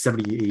average,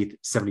 78th,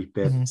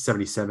 75th,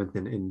 77th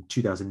in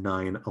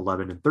 2009,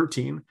 11, and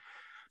 13.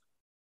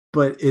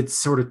 But it's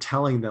sort of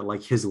telling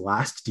that his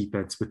last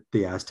defense with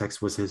the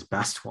Aztecs was his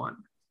best one.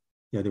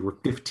 They were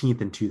 15th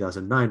in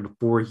 2009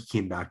 before he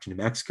came back to New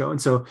Mexico. And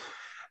so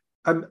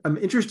I'm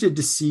interested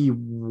to see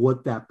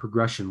what that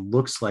progression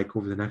looks like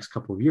over the next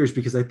couple of years,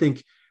 because I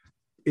think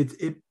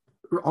it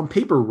on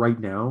paper right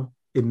now,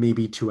 it may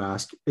be too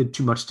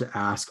much to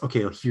ask,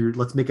 okay, here,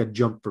 let's make a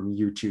jump from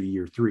year 2 to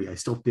year 3. I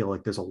still feel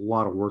like there's a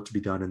lot of work to be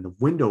done. And the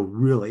window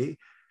really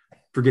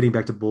for getting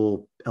back to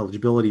bowl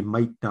eligibility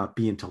might not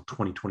be until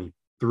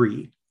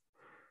 2023.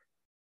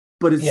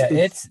 But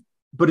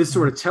it's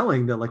sort of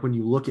telling that when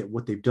you look at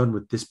what they've done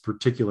with this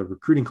particular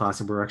recruiting class,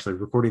 and we're actually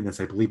recording this,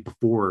 I believe,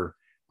 before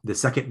the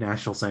second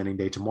national signing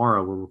day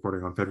tomorrow, we're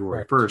recording on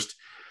February 1st,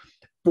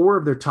 4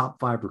 of their top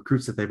 5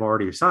 recruits that they've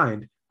already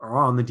assigned are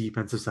on the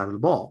defensive side of the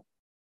ball.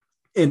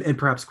 And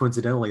perhaps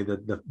coincidentally,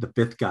 the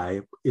 5th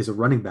guy is a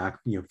running back,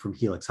 from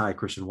Helix High,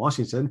 Christian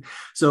Washington.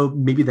 So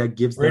maybe that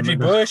gives Reggie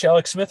Bush,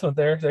 Alex Smith went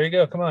there. There you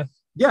go. Come on.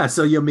 Yeah,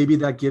 so maybe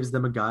that gives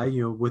them a guy,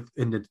 with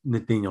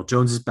Nathaniel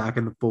Jones is back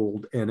in the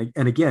fold, and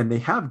again they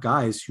have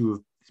guys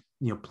who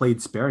have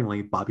played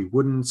sparingly. Bobby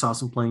Wooden saw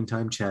some playing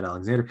time, Chad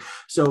Alexander,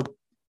 so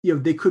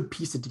they could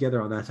piece it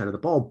together on that side of the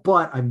ball.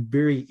 But I'm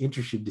very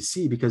interested to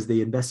see, because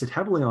they invested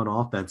heavily on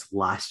offense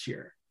last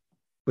year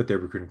with their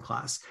recruiting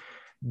class.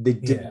 They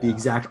did the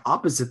exact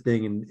opposite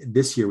thing in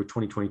this year with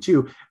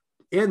 2022.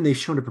 And they've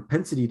shown a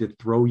propensity to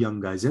throw young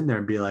guys in there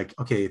and be like,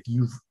 okay, if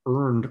you've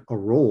earned a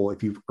role,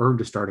 if you've earned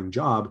a starting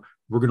job,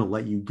 we're going to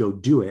let you go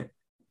do it,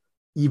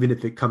 even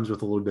if it comes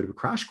with a little bit of a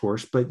crash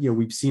course. But,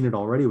 we've seen it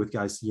already with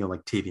guys,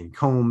 like Tavian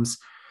Combs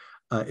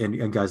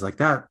and guys like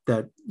that,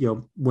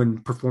 when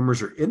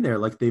performers are in there,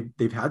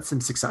 they've had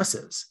some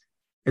successes.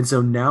 And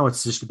so now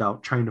it's just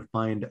about trying to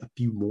find a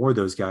few more of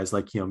those guys,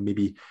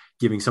 maybe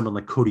giving someone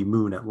like Cody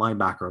Moon at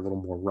linebacker a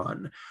little more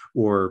run,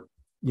 or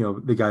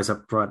the guys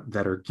up front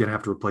that are going to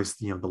have to replace,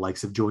 the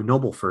likes of Joey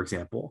Noble, for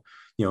example,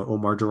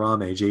 Omar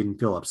Durame, Jaden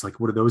Phillips,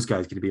 what are those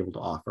guys going to be able to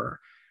offer?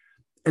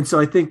 And so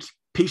I think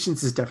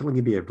patience is definitely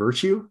going to be a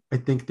virtue. I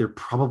think they're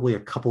probably a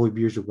couple of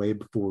years away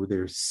before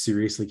they're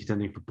seriously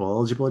contending for bowl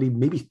eligibility,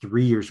 maybe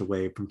 3 years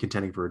away from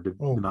contending for the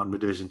Mountain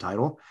Division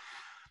title.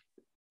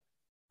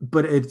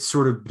 But it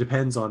sort of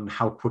depends on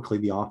how quickly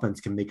the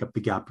offense can make up the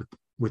gap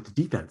with the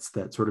defense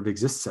that sort of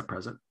exists at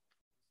present.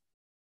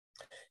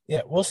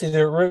 Yeah, we'll see.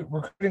 Their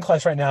recruiting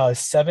class right now is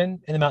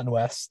 7 in the Mountain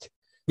West.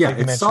 Yeah,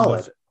 it's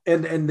solid,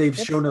 and they've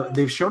shown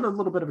a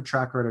little bit of a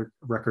track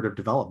record of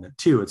development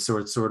too. It's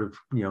sort of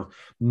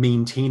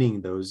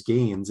maintaining those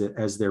gains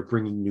as they're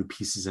bringing new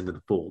pieces into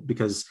the fold,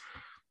 because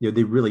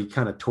they really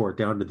kind of tore it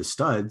down to the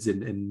studs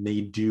and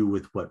made do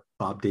with what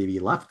Bob Davie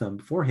left them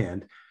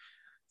beforehand,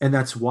 and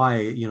that's why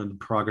the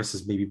progress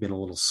has maybe been a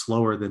little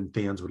slower than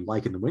fans would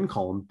like in the win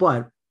column.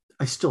 But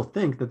I still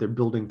think that they're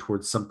building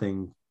towards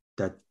something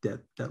that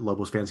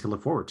Lobos fans can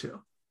look forward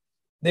to.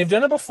 They've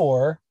done it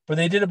before, but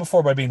they did it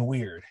before by being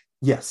weird.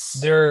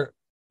 Yes.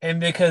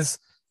 Because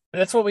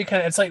that's what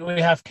it's like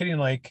we have Kenny,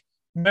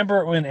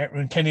 remember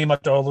when Kenny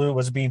Matolu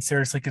was being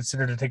seriously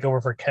considered to take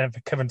over for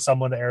Kevin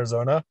Sumlin to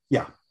Arizona?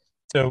 Yeah.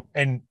 So,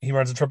 and he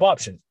runs a triple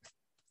option.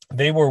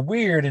 They were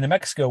weird in New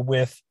Mexico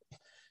with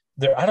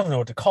I don't know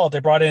what to call it. They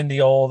brought in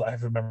the old, I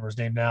remember his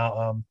name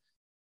now.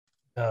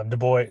 Du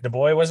Bois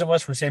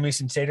was from Sam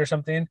Houston State or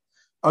something.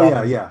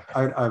 Oh yeah.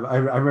 I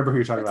remember who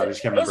you're talking about. I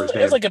just can't remember his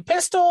name. It was like a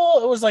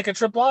pistol. It was like a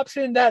triple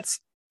option. And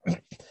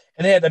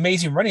they had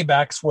amazing running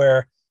backs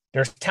where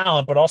there's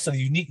talent, but also the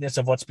uniqueness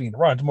of what's being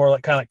run. It's more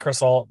kind of like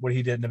Chris Alt, what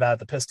he did in Nevada,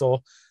 the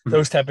pistol,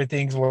 those type of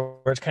things where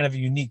it's kind of a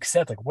unique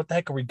set. Like, what the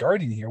heck are we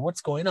guarding here?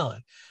 What's going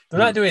on? They're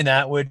not doing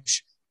that,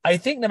 which I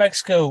think New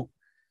Mexico,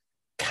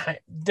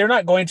 they're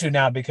not going to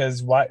now,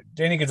 because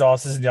Danny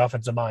Gonzalez isn't the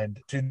offensive mind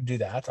to do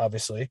that,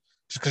 obviously,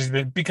 just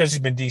because he's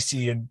been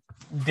DC and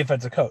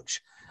defensive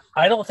coach.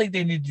 I don't think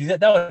they need to do that.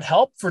 That would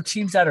help for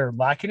teams that are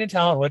lacking in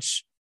talent,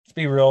 which, let's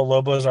be real,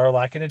 Lobos are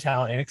lacking in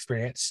talent and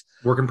experience.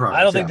 Work in progress.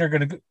 I don't think they're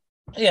going to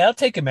 – it'll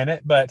take a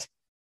minute, but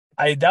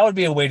that would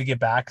be a way to get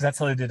back, because that's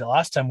how they did it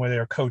last time, where they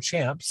were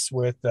co-champs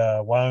with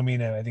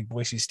Wyoming and I think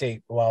Boise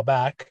State a while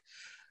back.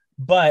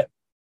 But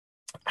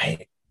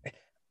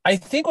I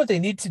think what they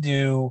need to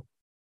do,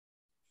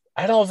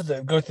 I don't know if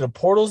they go through the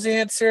portal's the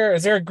answer.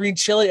 Is there a green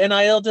chili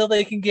NIL deal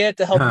they can get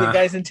to help get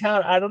guys in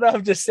town? I don't know.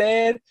 I'm just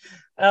saying.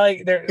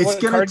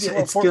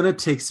 It's gonna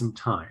take some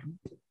time.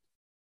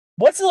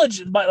 What's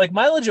the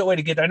my legit way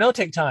to get there? I know it'll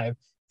take time.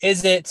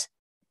 Is it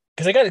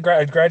because I got a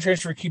grad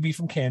transfer QB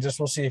from Kansas?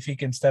 We'll see if he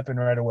can step in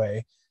right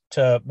away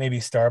to maybe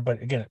start.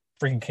 But again,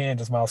 freaking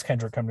Kansas, Miles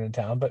Kendrick coming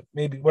into town. But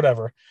maybe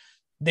whatever.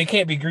 They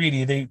can't be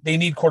greedy. They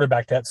need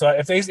quarterback depth. So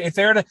if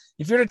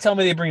you're to tell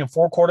me they bring in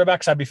 4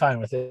 quarterbacks, I'd be fine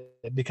with it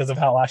because of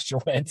how last year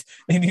went.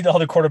 They need all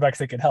the quarterbacks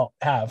they can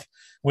have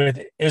with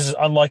is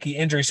unlucky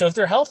injury. So if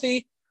they're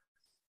healthy,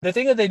 the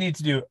thing that they need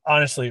to do,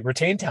 honestly,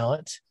 retain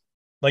talent.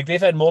 Like they've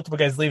had multiple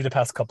guys leave the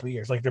past couple of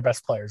years, like their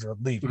best players are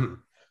leaving. Mm-hmm.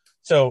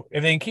 So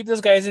if they can keep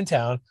those guys in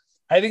town,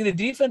 I think the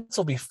defense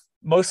will be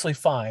mostly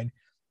fine.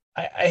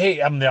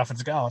 I'm the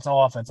offensive guy. It's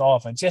all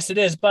offense. Yes, it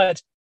is,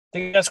 but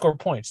they got to score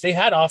points. They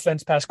had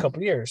offense past couple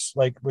of years,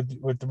 like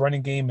with the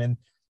running game and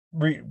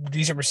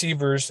decent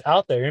receivers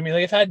out there. I mean,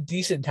 they've had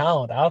decent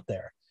talent out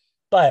there,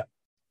 but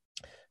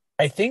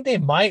I think they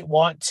might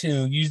want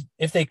to use,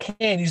 if they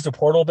can, use the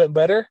portal a bit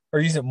better or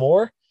use it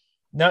more.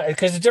 Not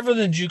because it's different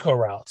than JUCO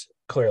route,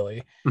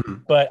 clearly,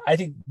 but I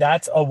think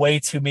that's a way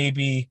to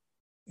maybe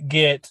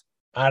get.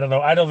 I don't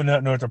know. I don't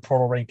even know what the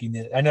portal ranking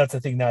is. I know it's a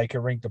thing now. You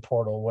can rank the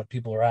portal, what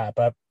people are at,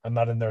 but I'm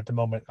not in there at the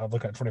moment. I'm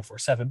looking at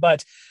 24/7,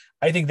 but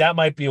I think that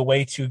might be a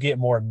way to get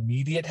more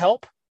immediate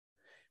help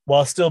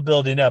while still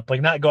building up.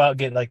 Like not go out and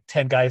get like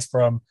 10 guys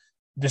from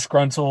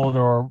disgruntled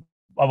or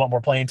I want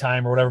more playing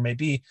time or whatever it may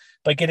be,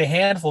 but get a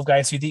handful of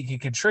guys who you think can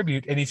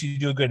contribute. And if you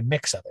do a good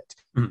mix of it,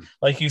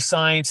 like you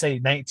sign, say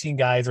 19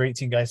 guys or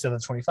 18 guys instead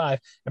of 25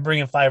 and bring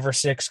in 5 or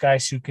 6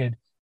 guys who could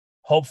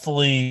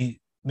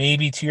hopefully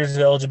maybe 2 years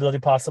of eligibility,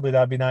 possibly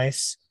that'd be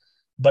nice,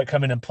 but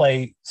come in and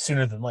play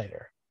sooner than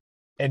later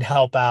and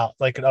help out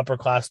like an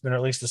upperclassman or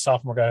at least a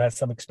sophomore guy who has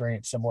some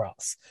experience somewhere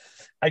else.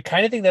 I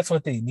kind of think that's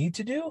what they need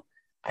to do.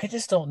 I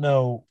just don't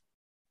know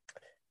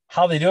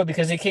how they do it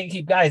because they can't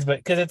keep guys, but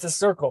because it's a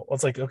circle.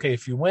 It's like, okay,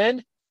 if you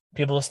win,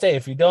 people will stay.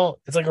 If you don't,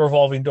 it's like a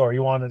revolving door.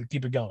 You want to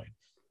keep it going.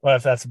 Well,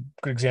 if that's a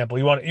good example,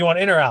 you want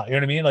in or out, you know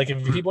what I mean? Like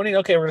if you keep winning,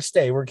 okay, we're going to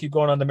stay. We're going to keep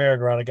going on the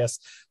merry-go-round, I guess.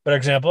 Better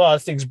example,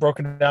 this thing's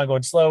broken down,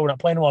 going slow. We're not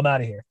playing well. I'm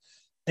out of here.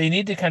 They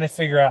need to kind of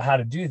figure out how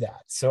to do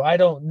that. So I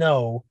don't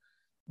know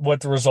what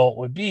the result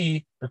would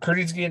be.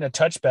 Recruiting's getting a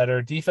touch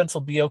better. Defense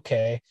will be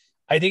okay.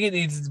 I think it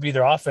needs to be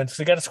their offense because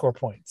they got to score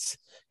points.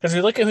 Because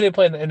we look at who they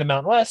play in the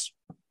Mountain West,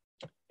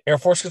 Air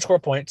Force can score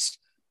points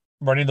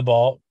running the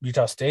ball.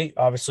 Utah State,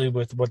 obviously,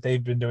 with what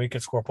they've been doing,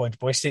 can score points.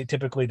 Boise State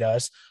typically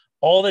does.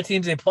 All the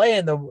teams they play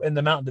in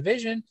the Mountain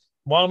Division,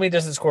 Wyoming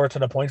doesn't score a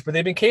ton of points, but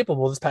they've been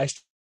capable this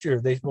past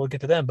year. We'll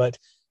get to them, but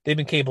they've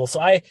been capable.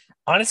 So I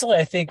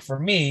think for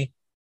me,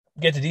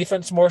 get the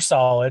defense more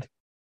solid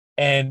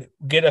and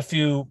get a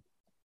few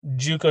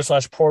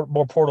JUCO /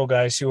 more portal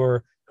guys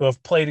who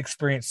have played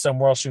experience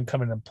somewhere else who can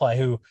come in and play,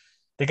 who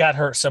they got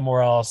hurt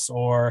somewhere else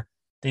or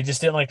they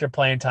just didn't like their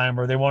playing time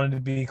or they wanted to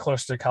be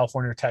close to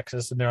California or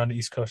Texas and they're on the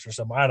East Coast or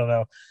somewhere. I don't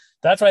know.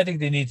 That's what I think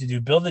they need to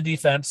do. Build the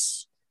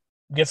defense,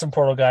 get some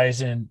portal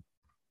guys in,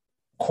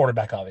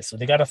 quarterback, obviously.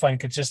 They got to find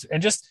consistent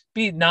and just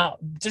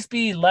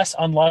be less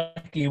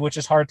unlucky, which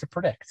is hard to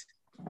predict.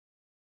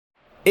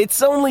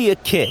 It's only a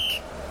kick,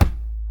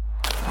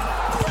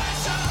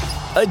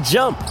 a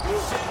jump,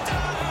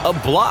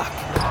 a block.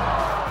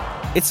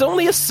 It's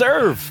only a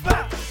serve.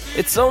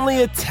 It's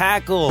only a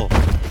tackle,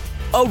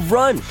 a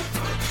run.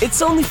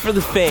 It's only for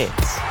the fans.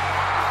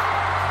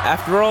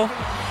 After all,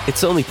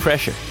 it's only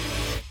pressure.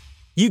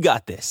 You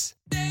got this.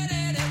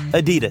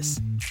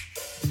 Adidas.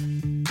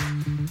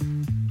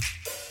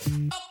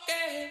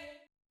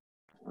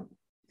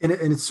 And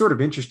it's sort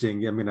of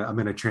interesting. I'm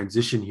gonna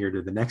transition here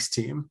to the next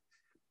team.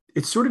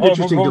 It's sort of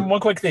interesting. One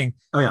quick thing.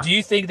 Oh, yeah. Do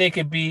you think they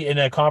could be in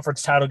a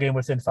conference title game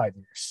within 5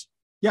 years?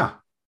 Yeah.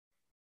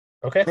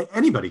 Okay.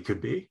 Anybody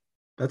could be.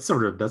 That's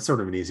sort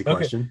of an easy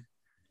question.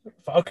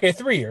 Okay,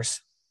 3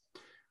 years.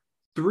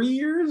 3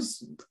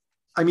 years?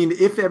 I mean,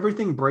 if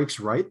everything breaks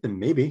right, then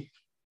maybe.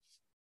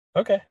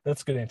 Okay,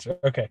 that's a good answer.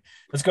 Okay,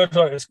 let's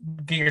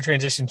get your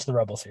transition to the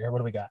Rebels here. What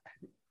do we got?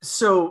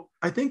 So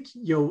I think,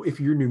 if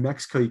you're New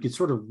Mexico, you could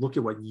sort of look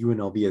at what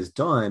UNLV has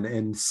done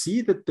and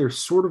see that they're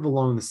sort of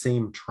along the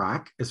same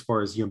track as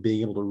far as,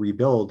 being able to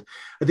rebuild.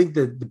 I think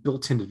that the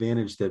built-in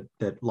advantage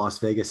that Las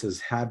Vegas has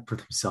had for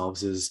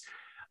themselves is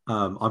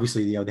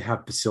obviously, they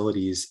have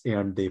facilities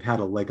and they've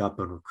had a leg up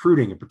on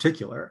recruiting in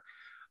particular.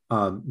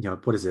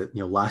 What is it?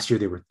 Last year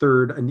they were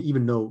third. And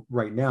even though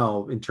right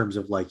now, in terms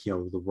of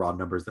the raw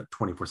numbers that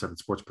 24/7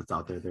 Sports puts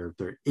out there,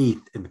 they're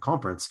 8th in the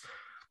conference.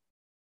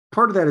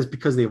 Part of that is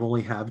because they've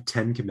only have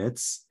 10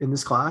 commits in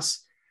this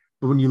class.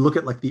 But when you look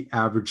at the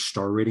average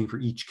star rating for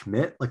each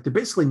commit, they're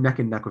basically neck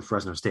and neck with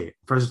Fresno State.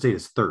 Fresno State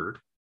is 3rd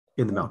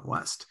in the Mountain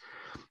West.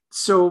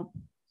 So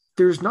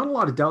there's not a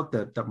lot of doubt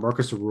that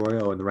Marcus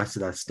Arroyo and the rest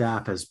of that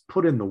staff has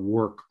put in the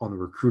work on the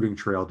recruiting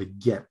trail to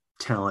get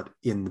talent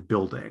in the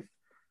building.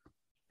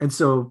 And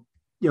so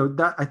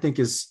that I think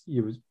is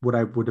what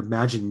I would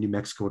imagine New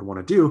Mexico would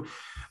want to do.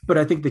 But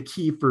I think the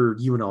key for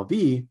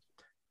UNLV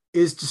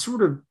is to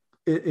sort of,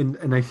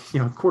 and I,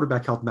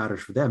 quarterback health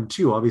matters for them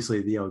too.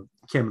 Obviously,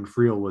 Cameron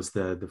Friel was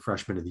the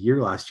freshman of the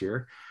year last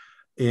year.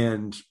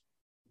 And,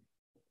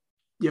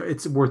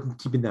 it's worth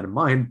keeping that in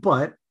mind,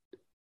 but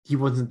he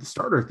wasn't the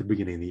starter at the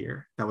beginning of the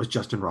year. That was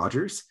Justin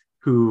Rogers,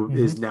 who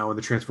is now in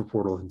the transfer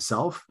portal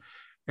himself.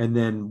 And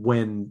then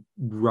when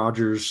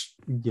Rogers,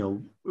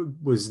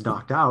 was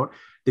knocked out,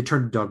 they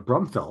turned to Doug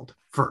Brumfeld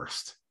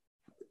first.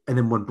 And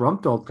then when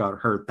Brumfeld got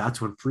hurt, that's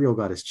when Friel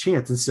got his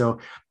chance. And so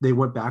they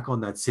went back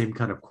on that same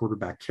kind of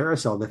quarterback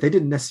carousel that they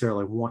didn't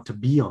necessarily want to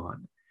be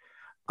on.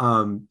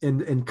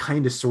 And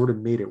kind of sort of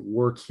made it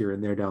work here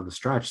and there down the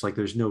stretch. Like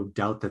there's no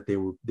doubt that they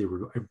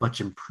were a much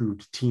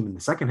improved team in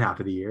the second half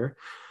of the year.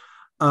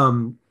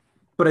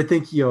 But I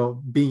think,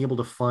 being able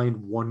to find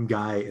one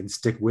guy and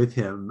stick with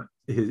him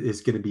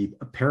is going to be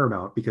a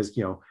paramount because,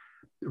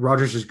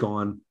 Rogers is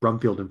gone,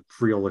 Brumfield and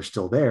Friel are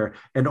still there.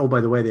 And oh, by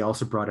the way, they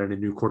also brought in a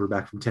new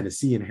quarterback from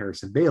Tennessee in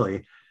Harrison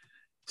Bailey.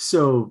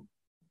 So,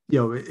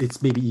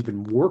 it's maybe even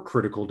more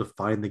critical to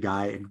find the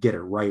guy and get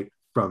it right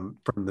from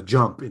the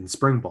jump in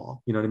spring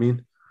ball. You know what I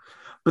mean?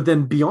 But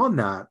then beyond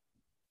that,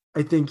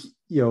 I think,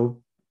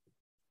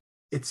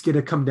 it's going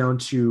to come down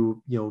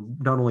to,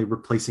 not only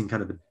replacing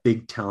kind of the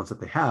big talents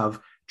that they have.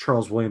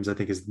 Charles Williams, I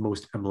think, is the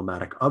most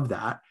emblematic of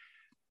that.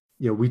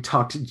 We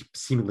talked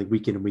seemingly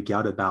week in and week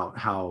out about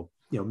how,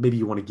 maybe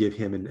you want to give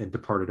him and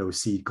departed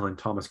OC Glenn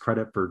Thomas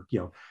credit for,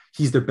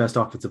 he's their best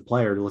offensive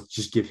player. Let's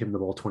just give him the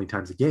ball 20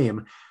 times a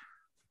game.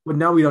 But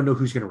now we don't know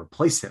who's going to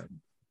replace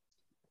him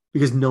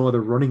because no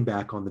other running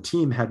back on the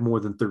team had more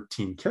than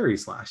 13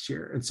 carries last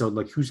year. And so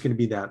who's going to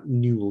be that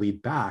new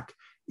lead back?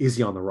 Is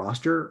he on the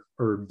roster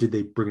or did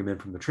they bring him in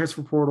from the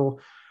transfer portal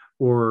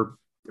or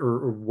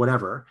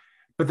whatever?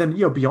 But then,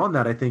 beyond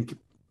that, I think,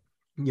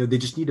 they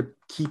just need to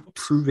keep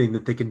proving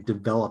that they can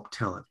develop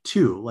talent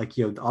too.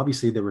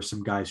 Obviously there were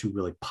some guys who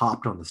really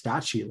popped on the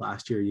stat sheet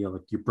last year,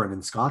 like your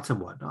Brendan Scotts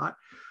and whatnot.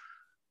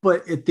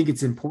 But I think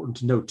it's important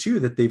to note too,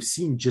 that they've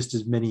seen just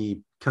as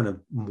many kind of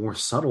more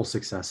subtle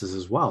successes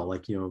as well.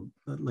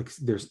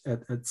 There's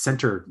at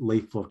center,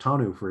 Leif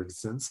Flotanu, for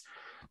instance,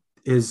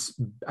 is,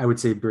 I would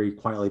say, very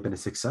quietly been a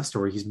success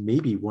story. He's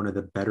maybe one of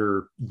the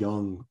better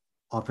young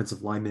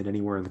offensive linemen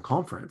anywhere in the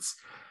conference.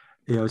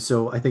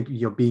 So I think,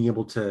 being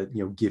able to,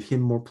 give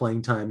him more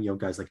playing time,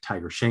 guys like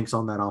Tiger Shanks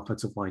on that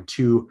offensive line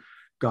too,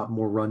 got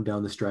more run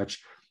down the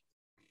stretch.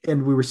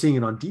 And we were seeing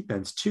it on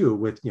defense too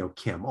with,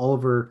 Cam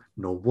Oliver,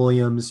 Noel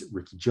Williams,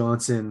 Ricky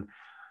Johnson.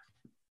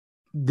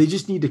 They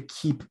just need to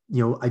keep,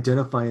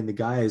 identifying the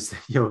guys,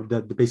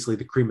 that basically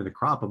the cream of the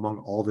crop among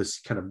all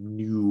this kind of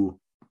new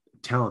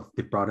talent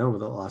they brought in over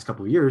the last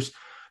couple of years.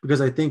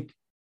 Because I think,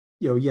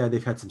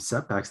 they've had some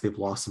setbacks. They've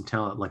lost some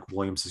talent, like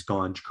Williams is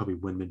gone. Jacoby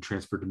Windman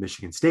transferred to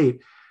Michigan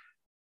State.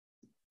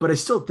 But I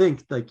still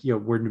think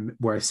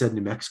where I said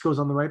New Mexico is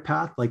on the right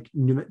path,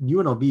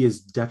 UNLV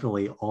is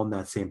definitely on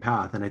that same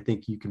path. And I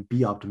think you can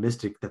be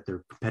optimistic that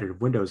their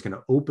competitive window is going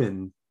to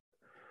open.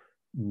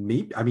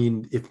 Maybe, I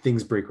mean, if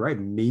things break right,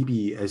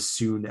 maybe as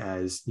soon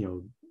as,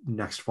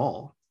 next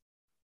fall.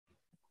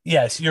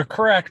 Yes, you're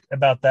correct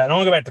about that. And I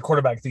want to go back to the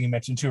quarterback thing you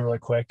mentioned too, really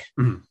quick.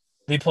 Mm-hmm.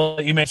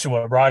 You mentioned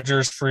what,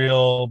 Rogers,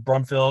 Friel,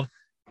 Brumfield,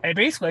 and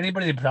basically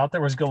anybody that put out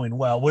there was going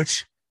well,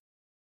 which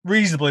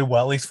reasonably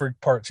well, at least for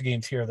parts of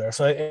games here or there.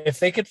 So if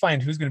they could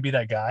find who's going to be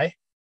that guy,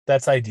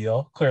 that's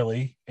ideal,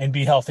 clearly, and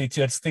be healthy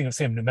too. That's the thing of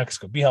same New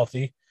Mexico. Be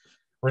healthy,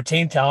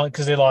 retain talent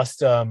because they lost.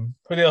 Who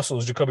they also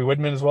was Jacoby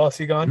Windman as well. Is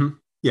he gone? Mm-hmm.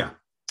 Yeah.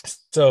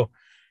 So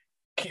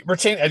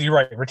retain. You're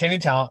right. Retaining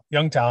talent,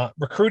 young talent,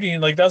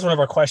 recruiting. That was one of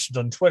our questions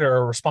on Twitter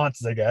or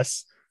responses, I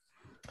guess.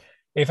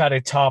 They've had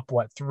a top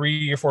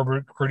 3 or 4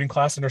 recruiting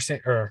class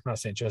under not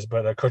Sanchez,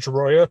 but Coach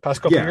Arroyo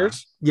past couple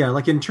years. Yeah,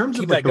 in terms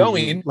Keep of that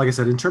going. Like I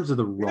said, in terms of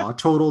the raw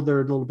total, they're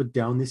a little bit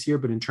down this year.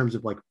 But in terms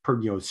of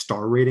per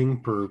star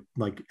rating per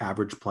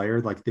average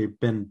player, they've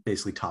been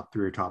basically top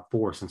 3 or top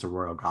 4 since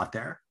Arroyo got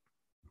there.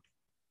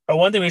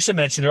 One thing we should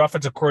mention: their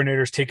offensive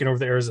coordinator is taking over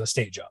the Arizona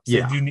State job.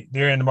 So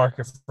they're in the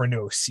market for a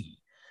new OC.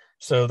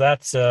 So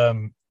that's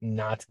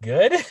not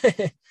good.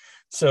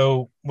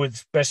 So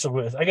especially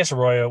with I guess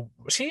Arroyo,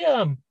 was he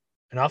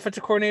an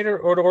offensive coordinator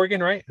or to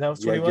Oregon, right? That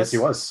was what he was? Yes, he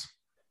was.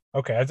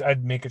 Okay,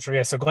 I'd make it sure.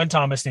 Yeah, so Glenn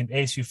Thomas named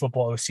ASU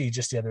football OC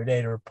just the other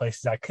day to replace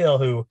Zach Hill,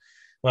 who,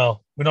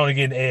 well, we don't want to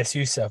get into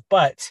ASU stuff,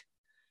 but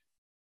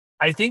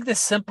I think the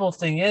simple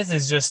thing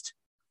is just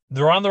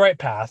they're on the right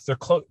path. They're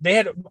close. They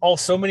had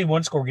so many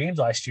one-score games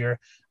last year.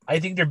 I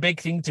think their big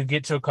thing to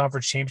get to a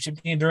conference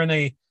championship game during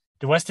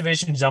the West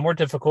Division is more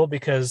difficult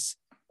because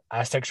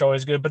Aztecs are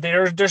always good, but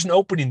there's an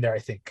opening there, I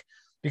think.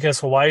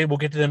 Because Hawaii will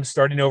get to them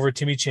starting over,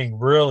 Timmy Chang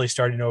really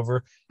starting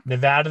over,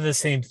 Nevada the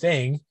same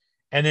thing,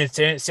 and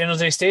then San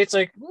Jose State's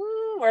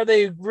are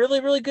they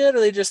really, really good? Are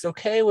they just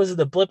okay? Was it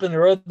the blip in the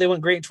road? They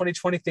went great in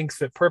 2020, things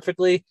fit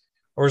perfectly,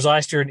 or was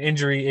last year an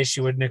injury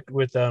issue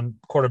with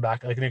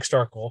quarterback like Nick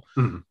Starkel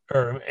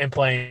and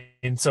playing?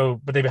 And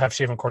so, but they have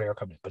Shavon Cordero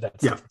coming in, but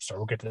that's a different story.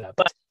 We'll get to that.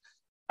 But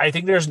I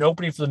think there's an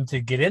opening for them to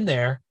get in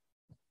there.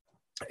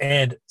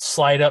 and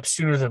slide up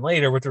sooner than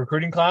later with the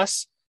recruiting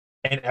class,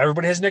 and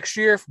everybody has next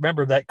year.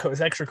 Remember that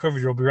extra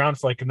coverage will be around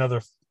for like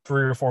another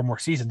 3 or 4 more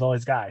seasons. All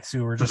these guys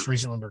who were just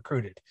recently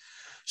recruited.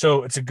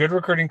 So it's a good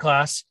recruiting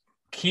class.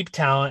 Keep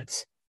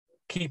talent,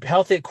 keep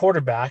healthy at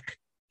quarterback.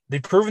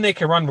 They've proven they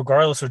can run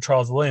regardless of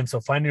Charles Williams. So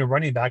finding a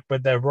running back,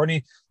 but the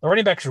running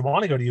back should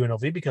want to go to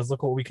UNLV because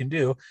look what we can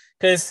do.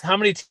 Because how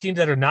many teams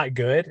that are not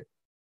good,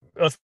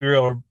 let's be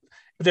real,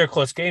 they're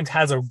close games,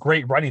 has a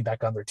great running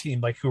back on their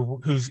team, like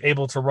who's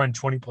able to run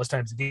 20 plus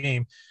times a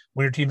game.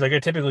 When your team's like,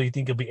 typically you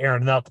think it'll be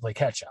Aaron Nell to play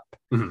catch up.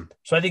 Mm-hmm.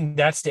 So I think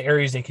that's the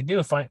areas they can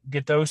do.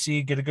 Get the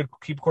OC, get a good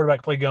keep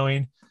quarterback play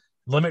going,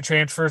 limit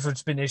transfers, which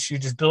has been an issue.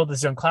 Just build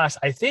this young class.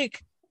 I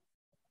think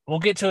we'll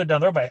get to it down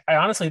there, but I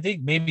honestly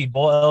think maybe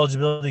bowl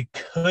eligibility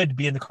could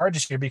be in the cards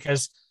this year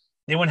because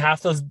they won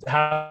half those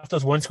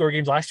 1-score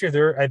games last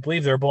year. I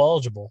believe they're bowl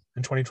eligible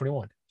in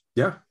 2021.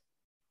 Yeah.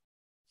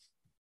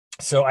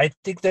 So I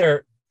think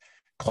they're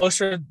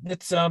closer.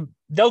 It's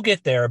they'll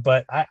get there,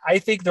 but I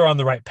think they're on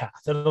the right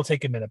path. It'll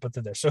take a minute, but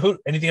they're there. So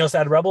anything else to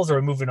add, Rebels, or are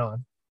we moving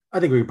on? I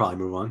think we can probably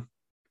move on.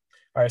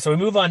 All right, so we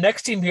move on.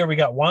 Next team here, we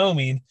got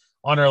Wyoming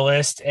on our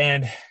list,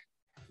 and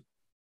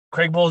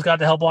Craig Bowles got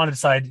the help on its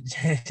side,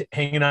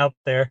 hanging out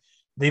there.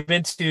 They've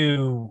been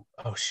to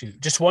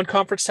just one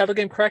conference title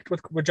game, correct?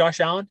 With Josh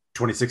Allen,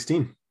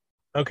 2016.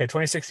 Okay,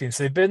 2016.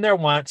 So they've been there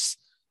once.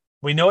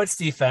 We know it's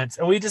defense,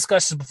 and we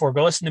discussed this before.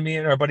 Go listen to me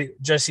and our buddy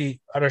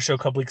Jesse on our show a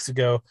couple weeks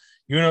ago.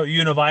 You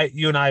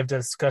and I have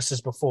discussed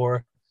this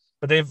before,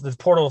 but the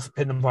portal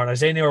hit them hard.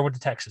 Isaiah Neyor went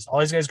to Texas. All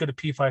these guys go to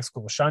P5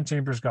 school. Sean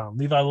Chambers gone.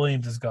 Levi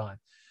Williams is gone.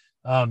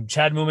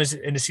 Chad Mooma's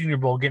in the Senior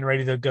Bowl, getting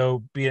ready to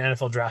go be an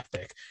NFL draft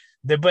pick.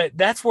 But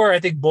that's where I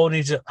think Bowl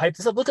needs to hype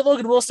this up. Look at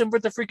Logan Wilson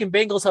with the freaking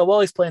Bengals, how well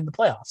he's playing the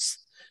playoffs.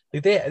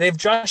 Like they have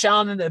Josh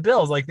Allen and the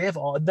Bills. Like they have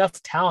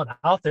enough talent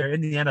out there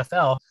in the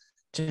NFL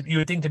you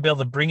would think to be able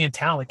to bring in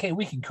talent. Like, hey,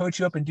 we can coach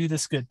you up and do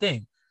this good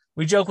thing.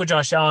 We joke with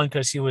Josh Allen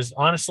because he was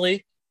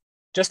honestly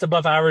just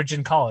above average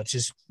in college.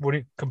 His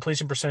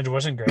completion percentage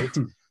wasn't great.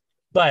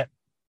 But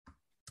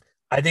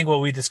I think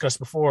what we discussed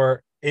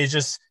before is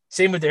just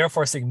same with the Air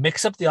Force thing.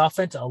 Mix up the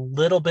offense a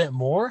little bit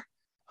more.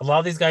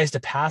 Allow these guys to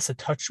pass a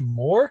touch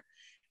more.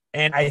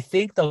 And I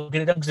think they'll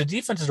get it done because the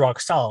defense is rock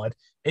solid.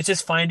 It's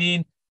just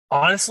finding,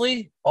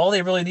 honestly, all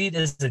they really need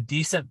is a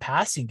decent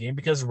passing game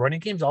because running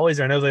games always,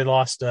 I know they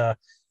lost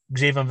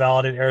Xavier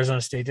Valid at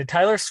Arizona State. Did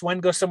Tyler Swen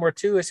go somewhere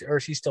too, or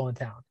is he still in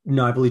town?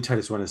 No, I believe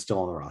Titus Swen is still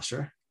on the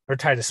roster. Or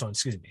Titus Swen,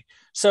 excuse me.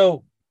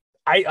 So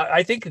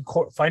I think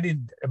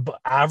finding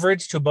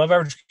average to above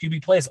average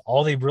QB play is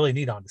all they really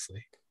need,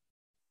 honestly.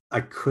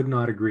 I could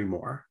not agree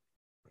more.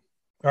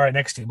 All right,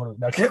 next team.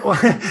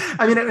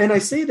 I mean, and I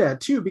say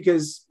that too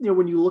because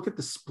when you look at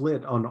the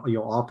split on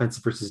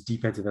offensive versus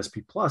defensive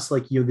SP plus,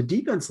 like the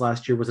defense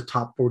last year was a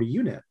top 40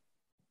 unit.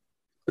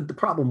 But the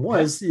problem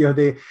was,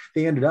 they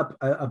ended up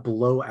a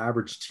below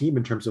average team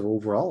in terms of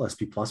overall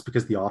SP plus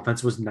because the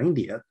offense was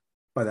 90th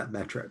by that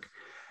metric.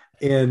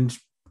 And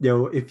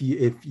if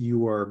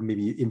you are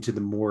maybe into the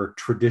more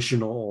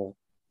traditional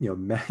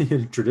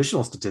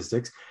traditional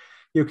statistics,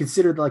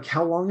 consider like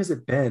how long has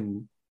it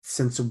been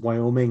since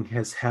Wyoming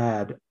has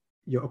had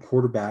a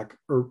quarterback,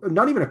 or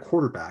not even a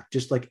quarterback,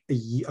 just like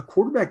a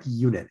quarterback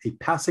unit, a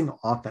passing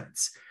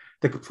offense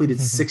that completed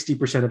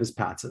 60% of his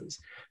passes.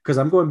 Because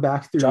I'm going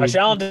back through. Josh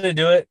Allen didn't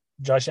do it.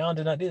 Josh Allen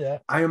did not do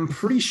that. I am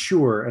pretty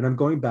sure, and I'm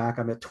going back.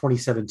 I'm at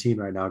 2017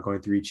 right now,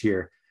 going through each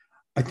year.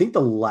 I think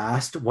the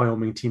last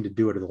Wyoming team to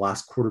do it, or the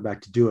last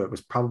quarterback to do it,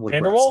 was probably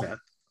Brett Smith.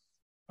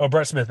 Oh,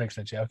 Brett Smith makes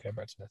sense. Yeah, okay,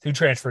 Brett Smith, who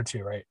transferred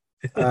to, right?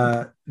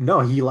 No,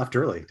 he left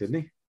early,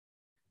 didn't he?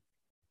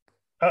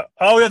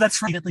 Oh, yeah,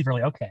 that's right. He did leave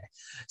early. Okay,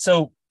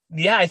 so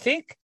yeah, I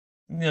think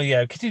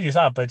continue your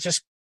thought, but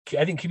just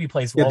I think QB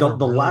plays well. Yeah,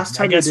 the last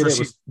time they did it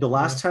was the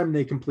last time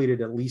they completed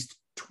at least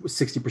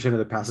 60% of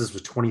their passes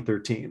was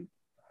 2013.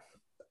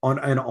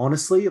 And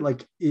honestly,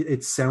 like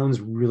it sounds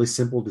really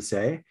simple to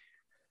say,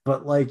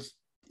 but like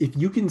if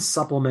you can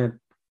supplement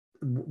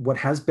what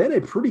has been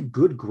a pretty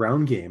good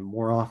ground game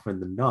more often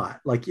than not,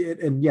 like it,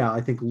 and yeah,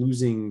 I think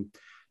losing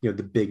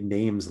the big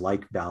names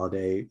like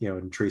Valladay,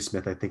 and Trey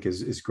Smith, I think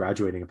is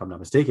graduating if I'm not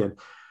mistaken,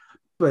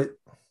 but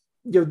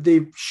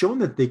they've shown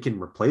that they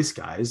can replace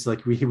guys.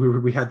 Like we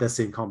had that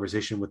same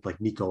conversation with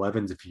like Nico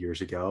Evans a few years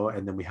ago,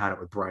 and then we had it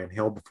with Brian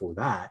Hill before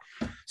that.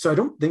 So I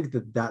don't think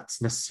that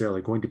that's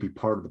necessarily going to be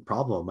part of the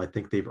problem. I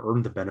think they've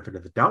earned the benefit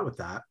of the doubt with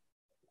that,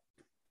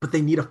 but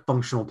they need a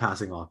functional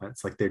passing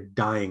offense. Like they're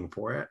dying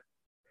for it.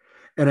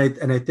 And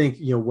I think,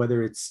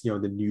 whether it's,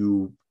 the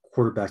new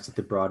quarterbacks that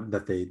they brought,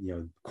 that they,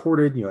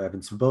 courted,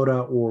 Evan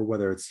Svoboda, or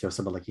whether it's,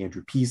 someone like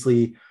Andrew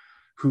Peasley,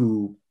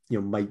 who,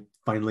 might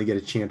finally get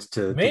a chance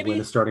to win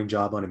a starting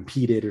job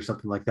unimpeded or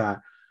something like that.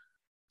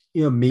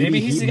 Maybe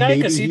he's the guy,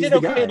 because he did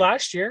okay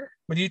last year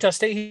with Utah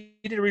State. He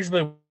did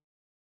reasonably.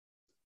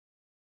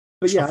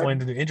 But yeah,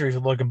 into the injuries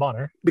with Logan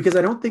Bonner. Because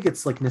I don't think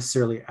it's like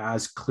necessarily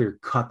as clear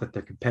cut that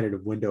the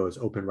competitive window is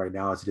open right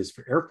now as it is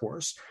for Air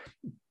Force.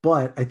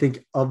 But I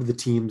think of the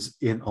teams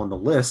on the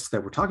list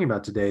that we're talking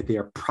about today, they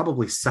are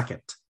probably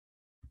second.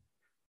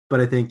 But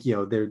I think,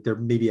 they're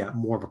maybe at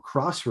more of a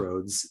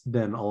crossroads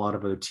than a lot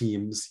of other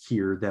teams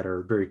here that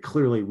are very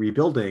clearly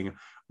rebuilding,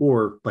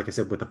 or like I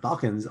said, with the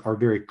Falcons, are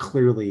very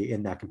clearly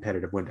in that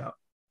competitive window.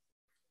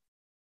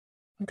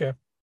 Okay.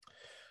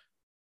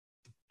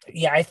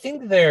 Yeah, I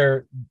think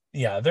they're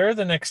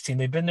the next team.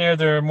 They've been there.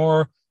 They're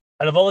more,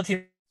 out of all the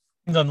teams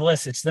on the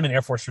list, it's them and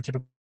Air Force are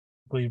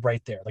typically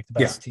right there, like the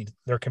best team.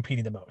 They're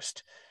competing the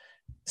most.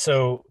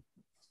 So,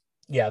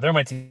 yeah, they're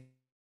my team.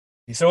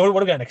 So what do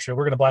we got next year?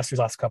 We're going to blast these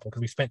last couple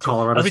because we spent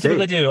Colorado State. We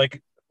typically do,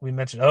 like we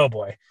mentioned. Oh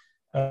boy,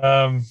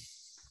 Jay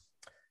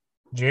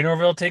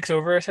Norvell takes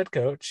over as head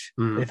coach.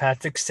 Mm-hmm. They've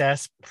had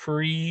success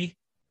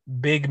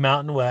pre-big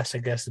Mountain West, I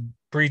guess,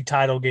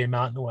 pre-title game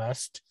Mountain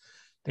West.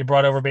 They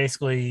brought over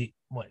basically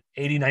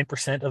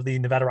 89% of the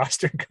Nevada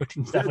roster and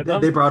coaching staff.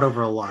 They brought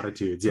over a lot of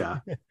dudes, yeah.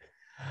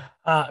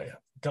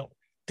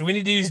 Do we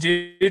need to use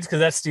dudes? Because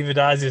that's Steve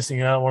Adazio's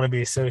thing, and I don't want to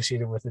be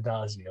associated with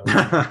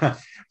Adazio.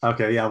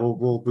 Okay, yeah,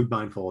 we'll be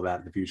mindful of that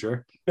in the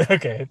future.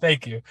 Okay,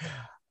 thank you.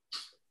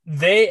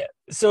 They're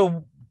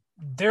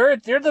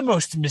the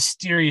most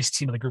mysterious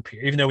team of the group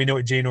here, even though we know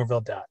what Jay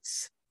Norvell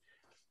does,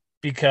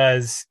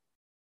 because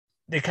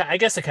I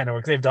guess it kind of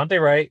works. They have Dante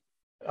Wright,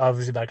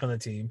 obviously back on the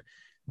team.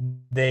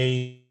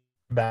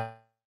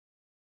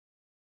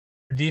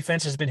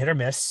 Defense has been hit or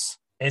miss.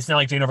 And it's not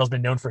like Jay Norvell's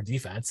been known for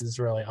defense. It's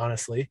really,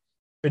 honestly,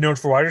 been known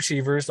for wide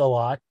receivers a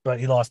lot, but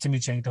he lost Timmy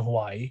Chang to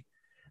Hawaii.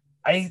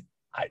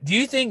 Do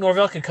you think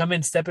Norvell could come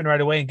in, step in right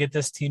away, and get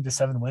this team to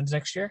 7 wins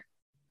next year?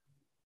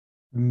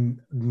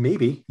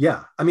 Maybe,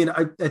 yeah. I mean,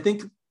 I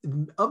think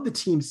of the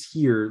teams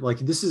here, like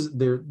this is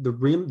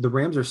the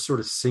Rams are sort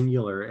of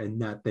singular in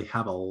that they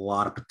have a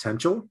lot of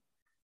potential.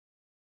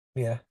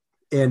 Yeah.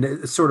 And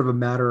it's sort of a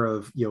matter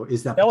of,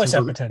 is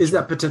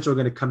that potential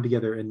going to come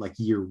together in like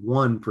year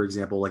one, for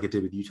example, like it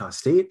did with Utah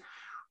State,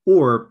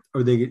 or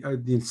are they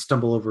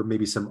stumble over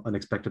maybe some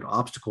unexpected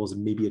obstacles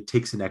and maybe it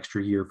takes an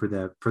extra year for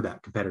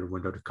that competitive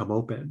window to come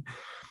open.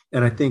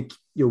 And I think,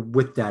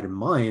 with that in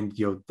mind,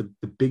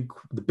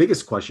 the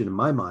biggest question in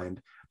my mind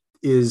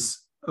is,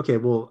 okay,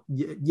 well,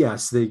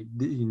 yes,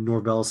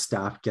 Norvell's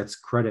staff gets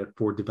credit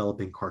for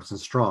developing Carson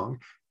Strong.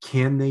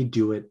 Can they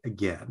do it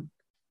again?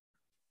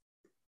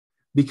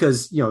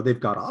 Because, they've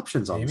got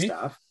options on the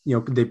staff.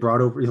 They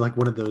brought over, like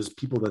one of those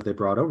people that they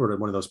brought over, to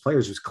one of those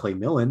players was Clay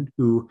Millen,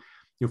 who,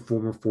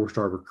 former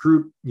 4-star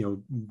recruit,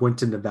 went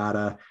to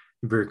Nevada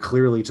very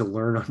clearly to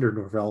learn under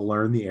Norvell,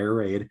 learn the air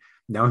raid.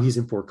 Now he's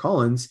in Fort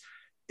Collins.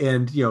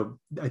 And,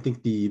 I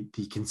think the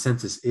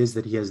consensus is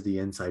that he has the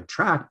inside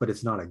track, but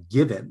it's not a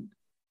given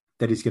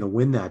that he's going to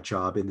win that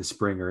job in the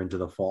spring or into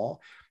the fall.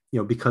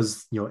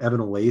 Because, Evan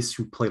Olace,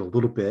 who played a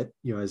little bit,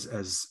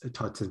 as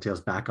Todd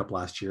Centeil's backup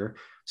last year,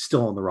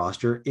 still on the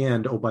roster.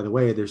 And, oh, by the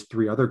way, there's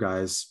 3 other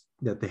guys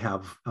that they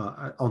have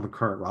on the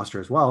current roster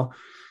as well.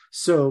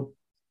 So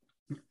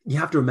you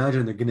have to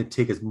imagine they're going to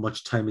take as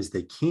much time as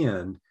they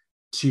can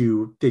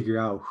to figure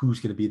out who's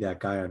going to be that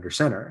guy under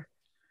center.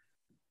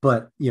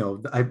 But,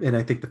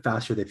 I think the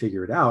faster they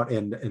figure it out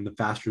and the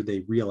faster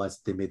they realize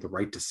that they made the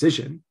right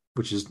decision,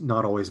 which is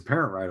not always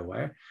apparent right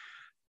away,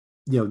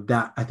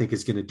 that I think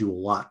is going to do a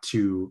lot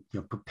to,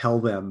 propel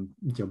them,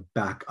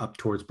 back up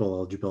towards bowl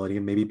eligibility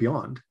and maybe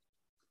beyond.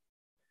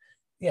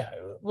 Yeah,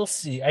 we'll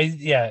see.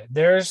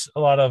 There's a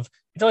lot of,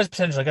 it's always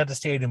potential. I got the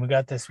stadium. We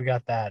got this, we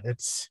got that.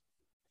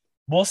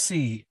 We'll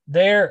see.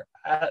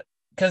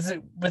 Because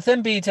with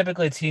them being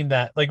typically a team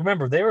that, like,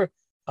 remember, they were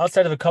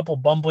outside of a couple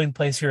bumbling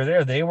plays here or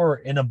there. They were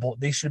in a bowl.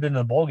 They should have been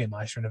in a bowl game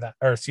last year,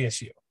 or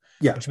CSU.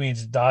 Yeah. Which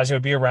means Adazio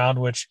would be around,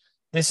 which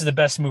this is the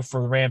best move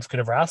for the Rams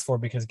could ever ask for,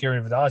 because Gary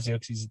Adazio,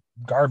 because he's a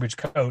garbage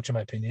coach, in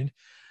my opinion.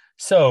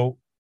 So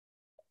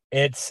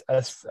it's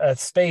a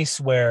space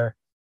where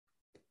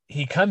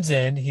he comes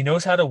in, he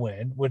knows how to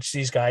win, which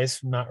these guys,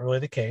 not really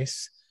the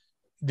case.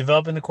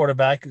 Developing the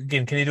quarterback,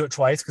 again, can he do it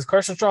twice? Because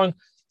Carson Strong,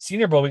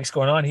 Senior Bowl week's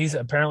going on, he's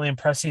apparently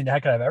impressing the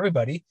heck out of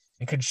everybody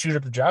and could shoot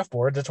up the draft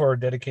board. That's why we're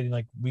dedicating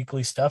like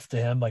weekly stuff to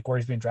him, like where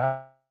he's being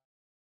drafted.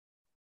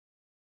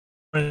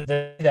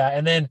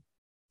 And then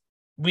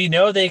we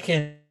know they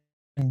can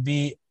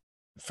be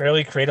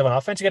fairly creative on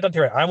offense. You got Dante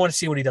Wright. I want to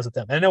see what he does with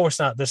them. And I know it's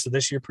not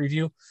this year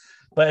preview,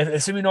 but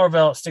assuming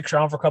Norvell sticks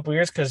around for a couple of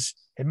years, because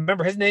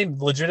remember his name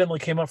legitimately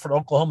came up for the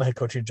Oklahoma head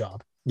coaching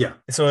job. Yeah.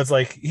 So it's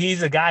like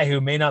he's a guy who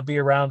may not be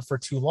around for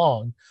too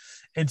long.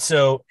 And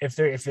so if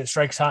it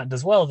strikes hot and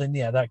does well, then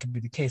yeah, that could be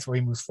the case where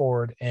he moves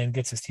forward and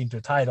gets his team to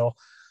a title.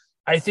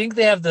 I think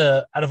they have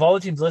out of all the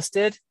teams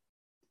listed,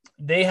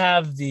 they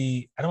have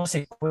I don't want to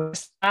say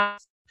quickest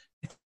path.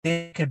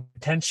 They could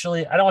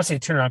potentially, I don't want to say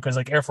turnaround, because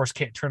like Air Force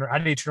can't turn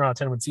around. I need to turn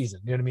around a 10-win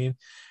season. You know what I mean?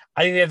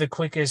 I think they have the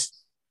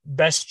quickest,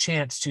 best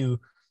chance to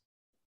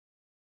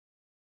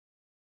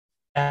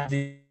have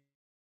the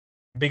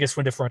biggest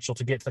win differential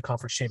to get to the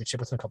conference championship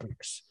within a couple of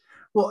years.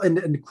 Well, and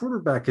the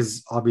quarterback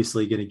is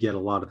obviously going to get a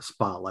lot of the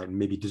spotlight, and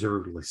maybe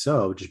deservedly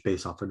so, just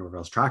based off of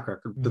Norvell's track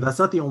record. But that's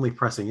not the only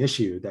pressing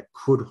issue that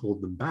could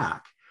hold them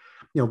back.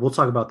 We'll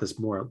talk about this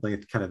more at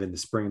length kind of in the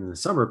spring and in the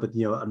summer, but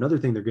another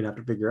thing they're going to have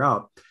to figure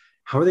out,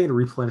 how are they going to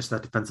replenish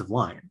that defensive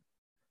line?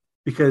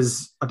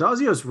 because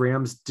Adazio's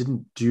Rams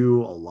didn't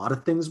do a lot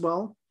of things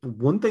well.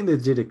 One thing they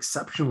did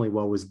exceptionally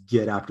well was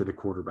get after the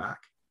quarterback.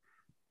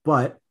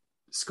 But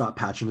Scott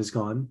Patchin is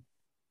gone.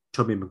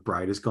 Toby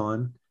McBride is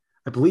gone.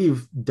 I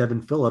believe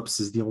Devin Phillips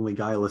is the only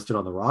guy listed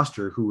on the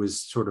roster who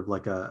was sort of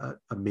like a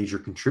major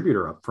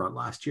contributor up front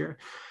last year.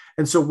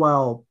 And so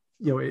while,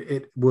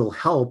 it will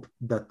help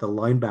that the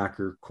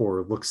linebacker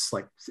core looks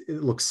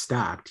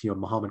stacked,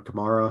 Muhammad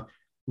Kamara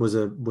was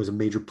a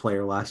major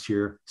player last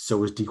year. So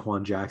was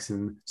Dequan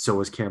Jackson. So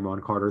was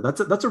Cameron Carter.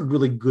 That's a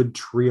really good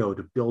trio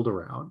to build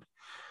around.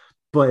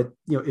 But,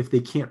 if they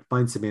can't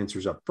find some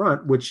answers up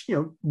front, which,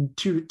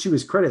 to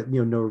his credit,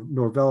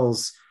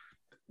 Norvell's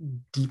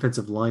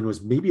defensive line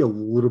was maybe a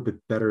little bit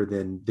better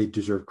than they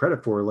deserve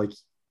credit for. Like,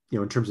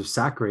 in terms of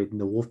sack rate,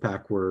 and the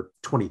Wolfpack were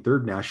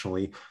 23rd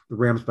nationally. The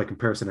Rams, by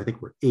comparison, I think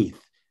were 8th,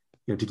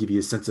 to give you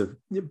a sense of,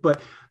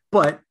 but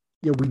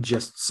we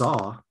just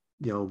saw,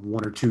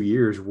 1 or 2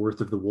 years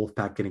worth of the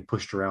Wolfpack getting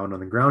pushed around on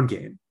the ground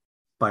game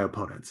by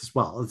opponents as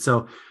well. And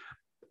so,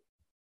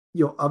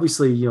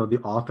 obviously,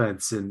 the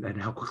offense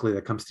and how quickly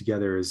that comes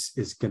together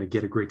is going to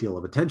get a great deal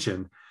of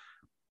attention.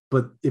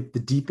 But if the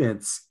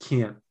defense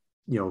can't,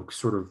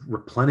 sort of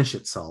replenish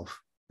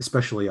itself,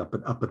 especially up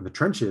in the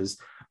trenches,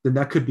 then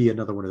that could be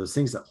another one of those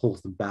things that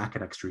holds them back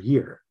an extra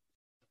year.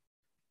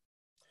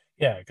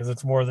 Yeah, because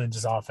it's more than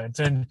just offense.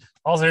 And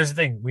also, here's the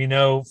thing. We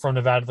know from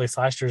Nevada Lakes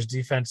last year's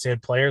defense, they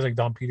had players like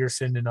Don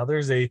Peterson and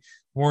others. They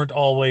weren't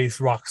always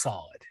rock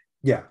solid.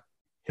 Yeah.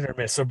 Hit or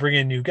miss. So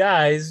bringing new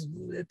guys,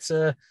 it's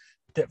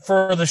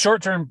for the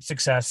short-term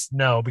success,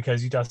 no,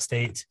 because Utah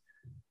State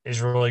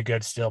is really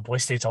good still.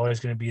 Boise State's always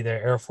going to be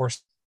there. Air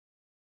Force,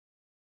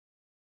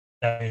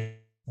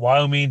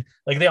 Wyoming,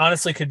 like they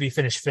honestly could be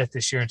finished 5th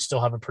this year and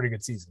still have a pretty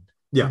good season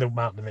in the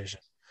Mountain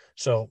Division.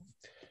 So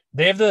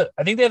they have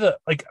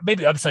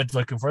maybe upside to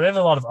looking for. They have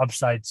a lot of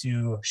upside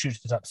to shoot to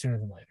the top sooner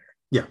than later.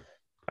 Yeah.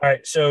 All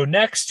right. So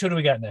next, who do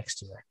we got next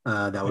here?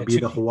 That would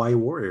be the Hawaii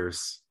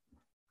Warriors.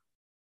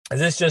 Is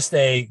this just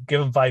a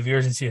give them 5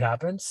 years and see what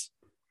happens?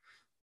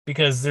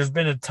 Because there's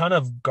been a ton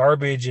of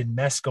garbage and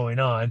mess going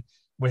on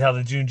with how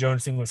the June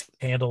Jones thing was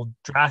handled.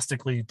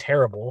 Drastically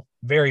terrible,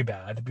 very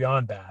bad,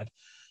 beyond bad.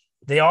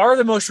 They are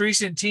the most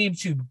recent team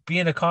to be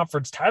in a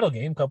conference title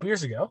game a couple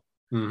years ago,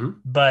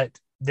 but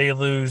they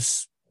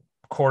lose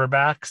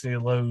quarterbacks. They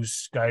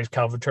lose guys,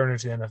 Calvin Turner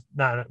to the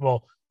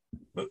NFL.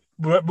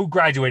 Who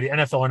graduated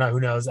NFL or not, who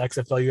knows?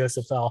 XFL,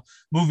 USFL.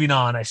 Moving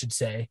on, I should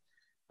say.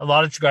 A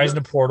lot of guys in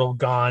the portal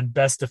gone.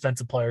 Best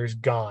defensive players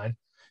gone.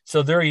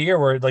 So they're a year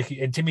where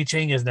and Timmy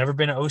Chang has never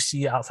been an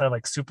OC outside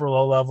of super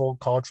low level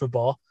college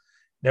football.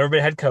 Never been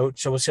a head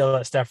coach. So we'll see how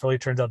that staff really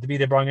turns out to be.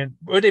 They bring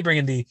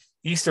in the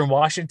Eastern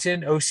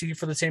Washington OC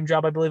for the same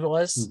job, I believe it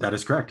was. That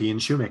is correct. Ian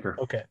Shoemaker.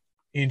 Okay.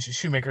 Ian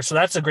Shoemaker. So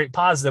that's a great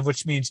positive,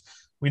 which means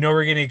we know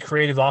we're getting a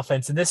creative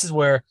offense. And this is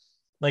where,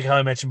 like how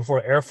I mentioned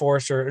before, Air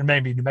Force or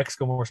maybe New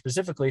Mexico more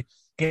specifically,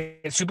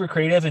 get super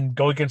creative and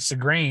go against the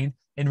grain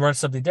and run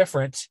something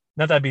different.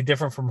 Not that it'd be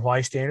different from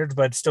Hawaii standards,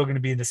 but it's still going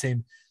to be in the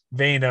same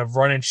vein of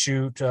run and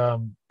shoot,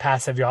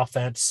 pass heavy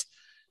offense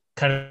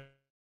kind of.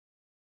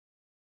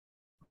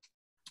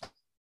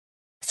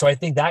 So I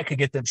think that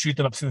could shoot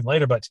them up sooner than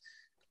later, but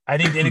I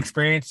think the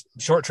inexperience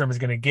short term is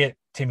going to get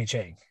Timmy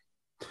Chang.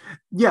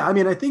 Yeah, I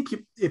mean, I think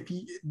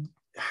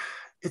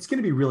it's going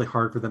to be really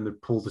hard for them to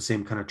pull the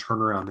same kind of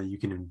turnaround that you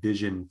can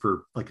envision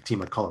for like a team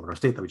like Colorado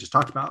State that we just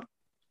talked about.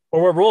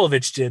 Or what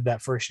Rolovich did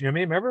that first year.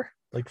 Remember?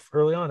 Like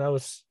early on, that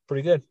was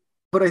pretty good.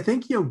 But I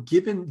think,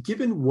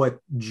 given what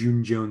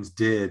June Jones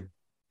did,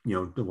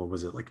 what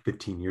was it, like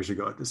 15 years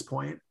ago at this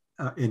point,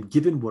 and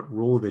given what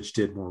Rolovich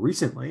did more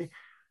recently,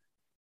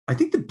 I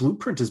think the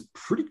blueprint is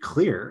pretty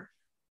clear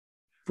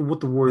for what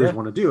the Warriors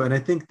want to do. And I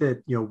think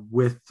that,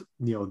 with,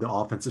 the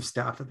offensive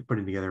staff that they're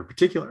putting together in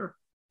particular,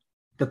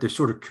 that they're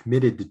sort of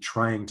committed to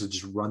trying to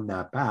just run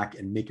that back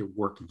and make it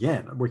work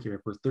again. I'm working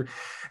for third.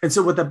 And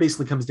so what that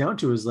basically comes down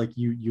to is like,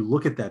 you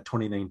look at that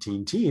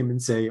 2019 team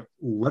and say,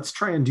 let's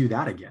try and do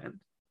that again.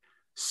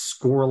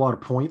 Score a lot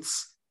of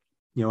points,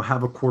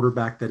 have a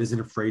quarterback that isn't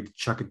afraid to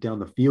chuck it down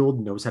the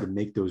field, knows how to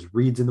make those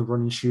reads in the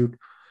run and shoot.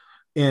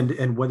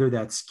 And whether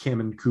that's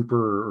Cameron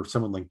Cooper or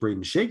someone like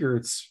Braden Shager,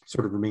 it's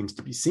sort of remains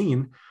to be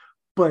seen.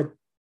 But,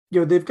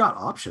 they've got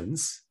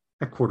options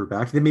at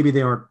quarterback. Then maybe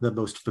they aren't the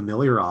most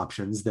familiar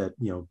options that,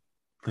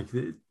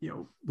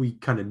 we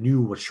kind of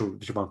knew what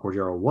Siobhan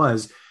Cordero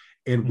was,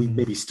 and we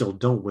maybe still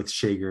don't with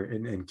Shager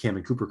and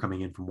Cameron Cooper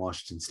coming in from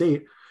Washington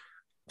State.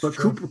 But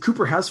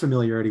Cooper has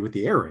familiarity with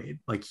the air raid.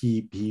 Like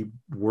he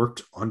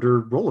worked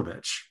under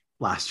Rolovich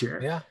last year.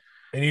 Yeah.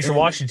 And Eastern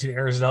Washington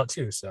airs it out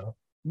too. So,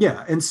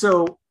 yeah. And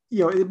so,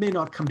 it may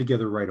not come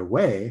together right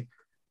away.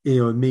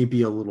 It may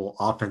be a little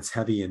offense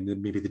heavy and then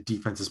maybe the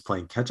defense is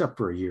playing catch up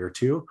for a year or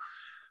two.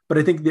 But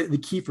I think the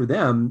key for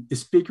them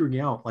is figuring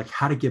out like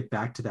how to get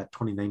back to that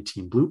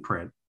 2019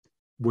 blueprint,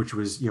 which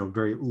was,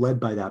 very led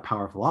by that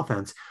powerful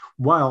offense,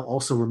 while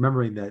also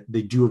remembering that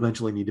they do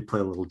eventually need to play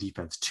a little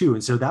defense too.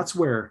 And so that's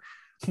where,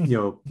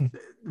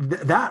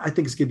 that I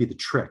think is going to be the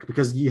trick,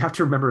 because you have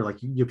to remember,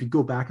 like, if you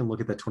go back and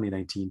look at that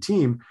 2019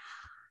 team,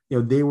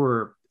 they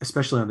were,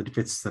 especially on the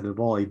defensive side of the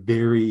ball, a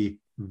very,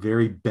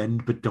 very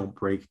bend but don't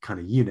break kind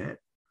of unit.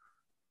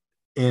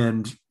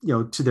 And,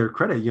 to their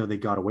credit, they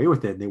got away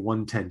with it and they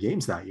won 10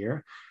 games that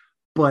year.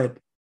 But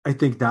I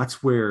think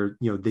that's where,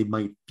 they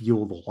might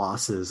feel the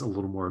losses a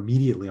little more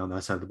immediately on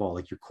that side of the ball,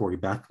 like your Corey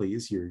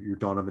Bethleys, your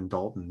Donovan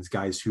Daltons,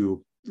 guys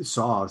who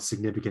saw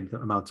significant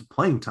amounts of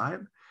playing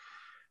time.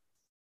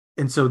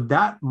 And so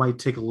that might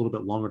take a little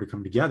bit longer to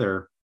come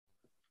together.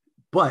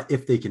 But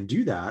if they can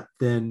do that,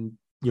 then,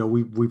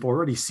 we've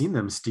already seen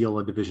them steal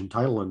a division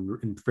title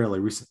in fairly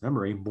recent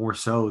memory, more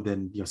so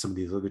than, some of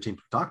these other teams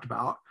we talked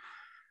about.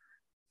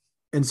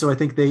 And so I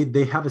think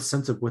they have a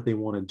sense of what they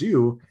want to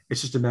do.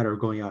 It's just a matter of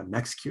going out and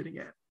executing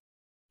it.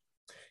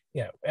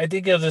 Yeah, I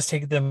think it'll just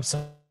take them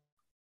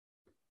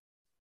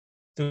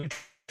to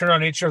turn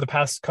on nature of the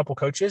past couple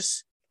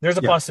coaches. There's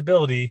a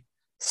possibility,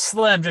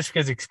 slim, just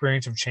because the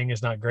experience of Chang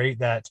is not great,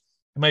 that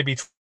it might be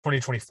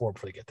 2024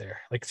 before they get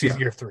there, like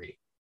year 3.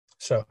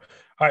 So,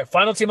 all right,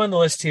 final team on the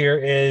list here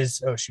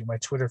is, my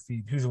Twitter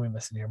feed. Who's we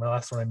missing here? My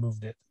last one, I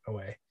moved it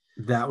away.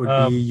 That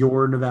would be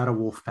your Nevada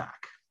Wolfpack.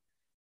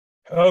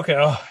 Okay.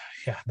 Oh,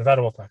 yeah,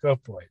 Nevada Wolfpack. Oh,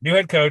 boy. New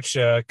head coach,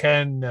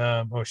 Ken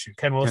Wilson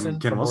Ken from Wilson.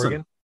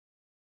 Oregon.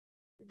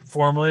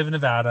 Formerly of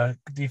Nevada,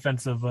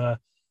 defensive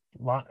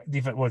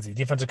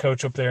defensive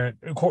coach up there,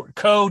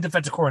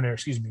 co-defensive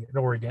coordinator, at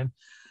Oregon.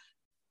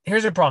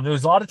 Here's the problem. There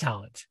was a lot of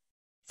talent.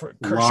 For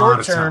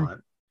short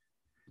term.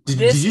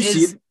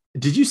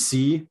 Did you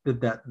see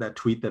that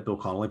tweet that Bill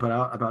Connolly put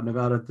out about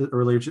Nevada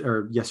earlier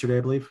or yesterday,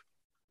 I believe?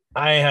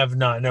 I have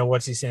not. No,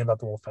 what's he saying about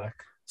the Wolfpack?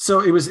 So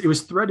it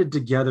was threaded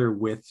together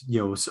with,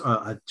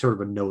 a sort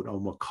of a note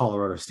on what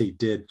Colorado State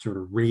did, sort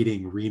of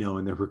rating Reno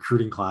in their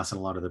recruiting class and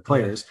a lot of their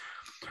players.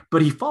 Yeah.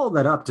 But he followed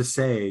that up to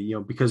say,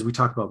 because we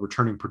talk about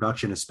returning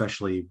production,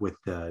 especially with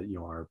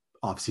our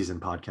off-season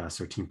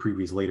podcasts, our team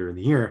previews later in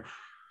the year.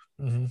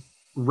 Mm-hmm.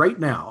 Right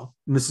now,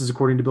 and this is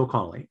according to Bill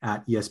Connolly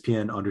at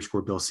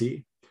ESPN_Bill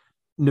C,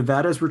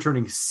 Nevada is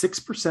returning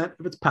 6%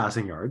 of its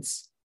passing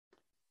yards.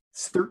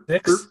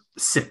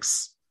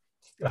 6.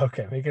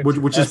 Okay,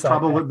 which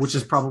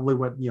is probably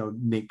what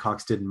Nate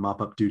Cox did in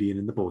mop-up duty and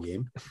in the bowl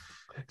game.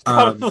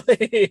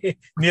 Probably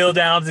kneel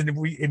downs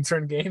in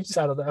certain games.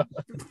 I don't know.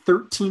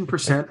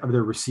 13% of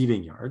their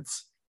receiving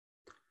yards,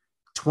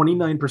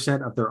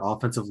 29% of their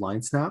offensive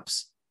line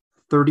snaps,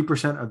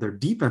 30% of their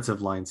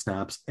defensive line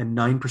snaps, and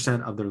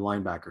 9% of their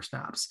linebacker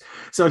snaps.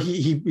 So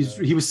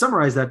he was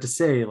summarized that to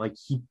say, like,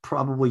 he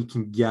probably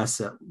can guess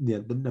that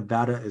the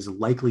Nevada is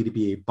likely to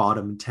be a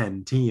bottom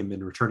 10 team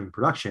in returning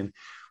production,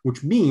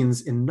 which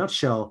means, in a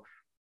nutshell,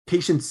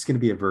 patience is going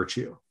to be a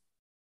virtue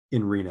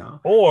in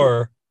Reno.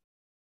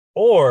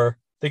 Or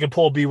they could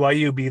pull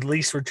BYU, be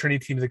least returning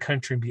team in the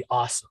country, and be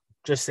awesome.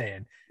 Just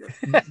saying.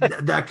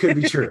 That could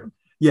be true.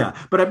 Yeah,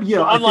 but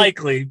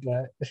unlikely.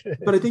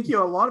 But I think a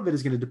lot of it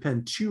is going to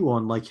depend too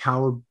on like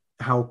how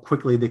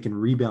quickly they can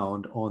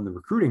rebound on the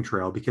recruiting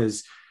trail,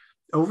 because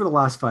over the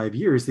last 5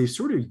 years they've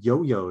sort of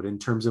yo-yoed in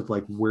terms of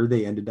like where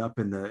they ended up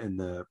in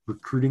the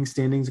recruiting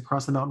standings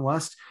across the Mountain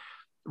West.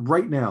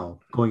 Right now,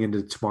 going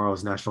into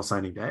tomorrow's National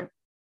Signing Day,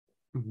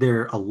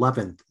 they're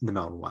 11th in the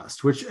Mountain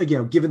West, which,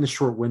 again, given the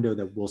short window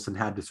that Wilson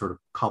had to sort of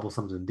cobble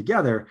something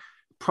together,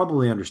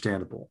 probably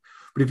understandable.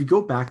 But if you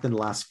go back then the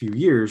last few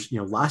years,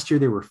 last year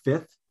they were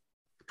 5th,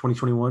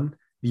 2021.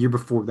 The year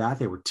before that,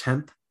 they were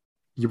 10th.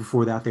 The year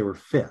before that, they were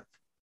 5th.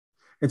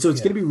 And so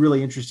it's going to be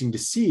really interesting to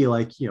see,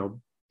 like,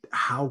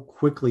 how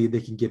quickly they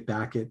can get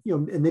back at,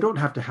 and they don't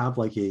have to have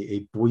like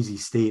a Boise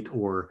State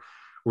or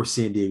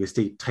San Diego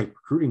State type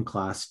recruiting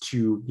class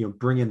to,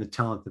 bring in the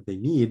talent that they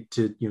need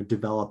to,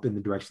 develop in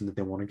the direction that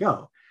they want to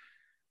go,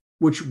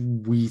 which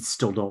we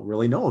still don't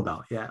really know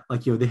about yet.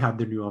 Like, they have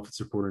their new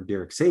offensive coordinator,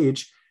 Derek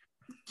Sage.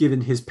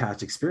 Given his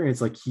past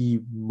experience, like,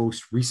 he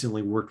most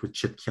recently worked with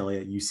Chip Kelly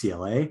at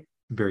UCLA,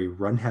 very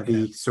run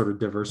heavy, sort of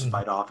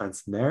diversified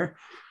offense in there.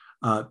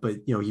 But,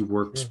 he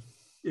worked,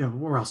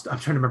 where else? I'm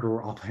trying to remember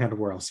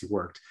where else he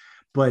worked,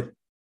 but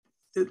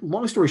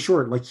long story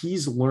short, like,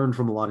 he's learned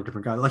from a lot of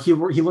different guys. Like, he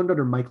learned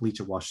under Mike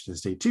Leach at Washington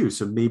State too.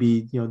 So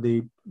maybe,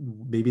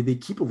 they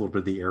keep a little bit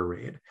of the air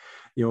raid,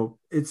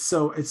 it's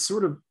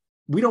sort of,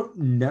 we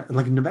don't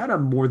like Nevada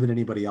more than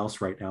anybody else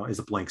right now is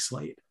a blank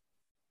slate.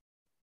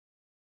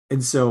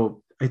 And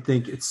so I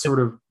think it's sort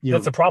of,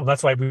 that's the problem.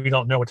 That's why we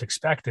don't know what to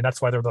expect. And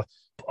that's why they're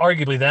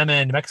arguably them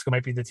and New Mexico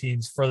might be the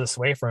teams furthest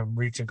away from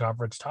reaching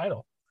conference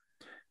title.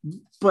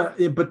 But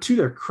to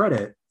their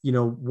credit,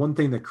 one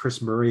thing that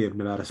Chris Murray of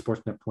Nevada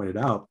Sportsnet pointed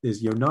out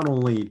is, not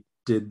only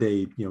did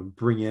they,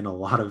 bring in a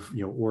lot of,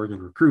 Oregon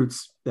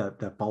recruits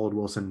that followed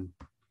Wilson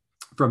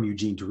from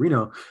Eugene to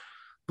Reno,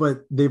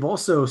 but they've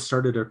also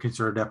started a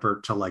concerted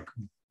effort to, like,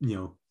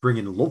 bring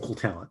in local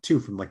talent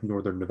too from like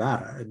Northern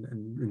Nevada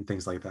and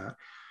things like that.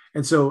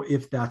 And so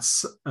if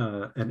that's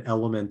an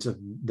element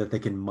that they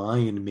can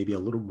mine maybe a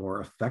little more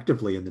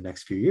effectively in the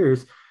next few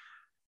years,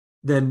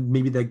 then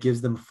maybe that gives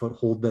them a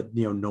foothold that,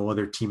 no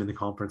other team in the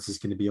conference is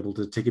going to be able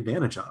to take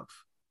advantage of.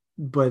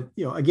 But,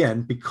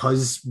 again,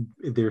 because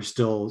they're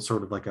still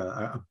sort of like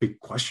a big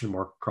question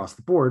mark across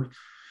the board,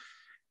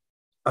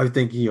 I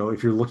think,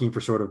 if you're looking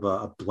for sort of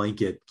a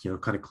blanket,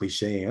 kind of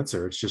cliche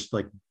answer, it's just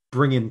like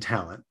bring in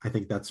talent. I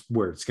think that's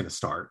where it's going to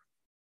start.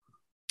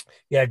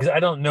 Yeah, because I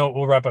don't know.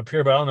 We'll wrap up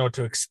here, but I don't know what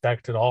to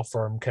expect at all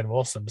from Ken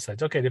Wilson.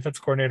 Besides, okay, defense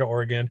coordinator,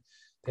 Oregon.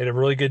 They had a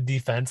really good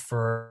defense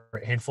for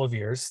a handful of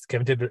years.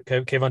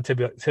 Kayvon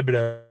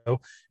Thibodeau,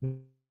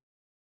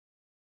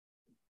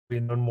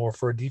 being known more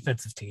for a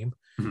defensive team,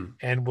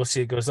 and we'll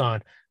see it goes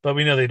on. But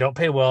we know they don't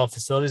pay well.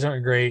 Facilities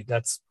aren't great.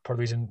 That's part of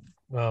the reason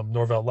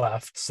Norvell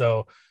left.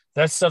 So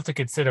that's stuff to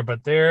consider. But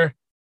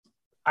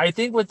I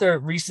think with their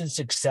recent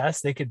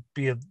success, they could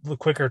be a little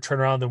quicker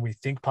turnaround than we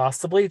think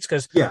possibly. It's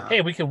because, hey,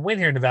 we can win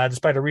here in Nevada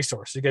despite a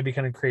resource. You got to be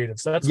kind of creative.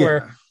 So that's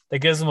where that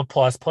gives them a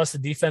plus. Plus, the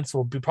defense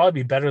will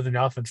probably be better than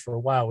the offense for a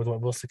while with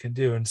what Wilson can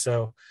do. And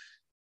so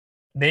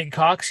Nate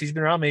Cox, he's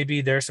been around.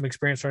 Maybe there's some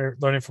experience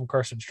learning from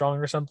Carson Strong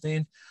or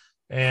something.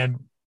 And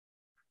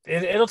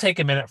it'll take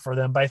a minute for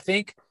them. But I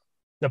think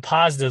the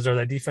positives are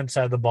the defense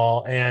side of the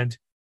ball, and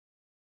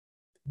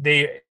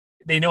they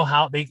know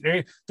how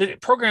the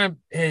program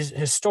is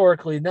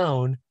historically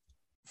known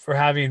for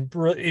having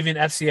even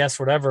FCS,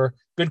 whatever,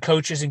 good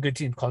coaches and good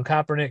teams. Colin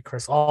Kaepernick,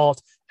 Chris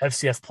Ault,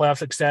 FCS playoff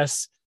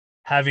success,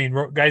 having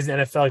guys in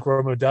the NFL like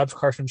Romeo Doubs,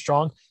 Carson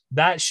Strong.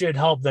 That should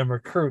help them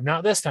recruit,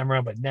 not this time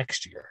around, but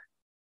next year.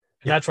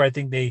 And that's where I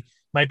think they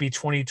might be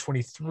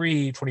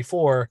 2023,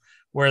 24,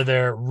 where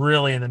they're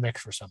really in the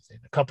mix for something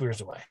a couple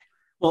years away.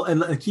 Well,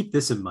 and keep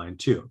this in mind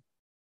too.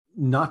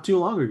 Not too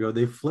long ago,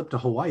 they flipped a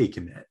Hawaii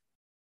commit.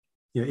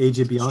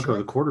 AJ Bianco,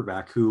 the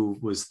quarterback, who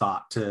was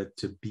thought to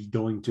be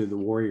going to the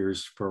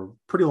Warriors for a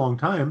pretty long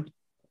time,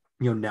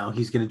 now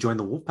he's going to join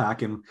the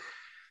Wolfpack. And,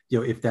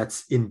 if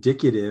that's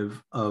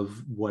indicative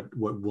of what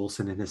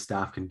Wilson and his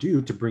staff can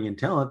do to bring in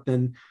talent,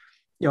 then,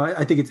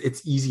 I think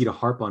it's easy to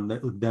harp on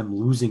them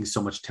losing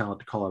so much talent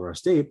to Colorado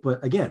State.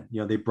 But again,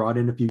 they brought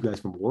in a few guys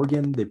from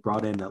Oregon. They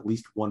brought in at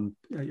least one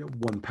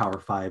Power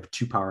 5,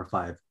 2 Power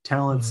 5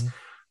 talents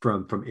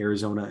from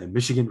Arizona and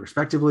Michigan,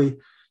 respectively.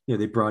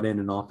 They brought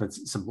in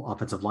some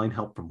offensive line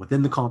help from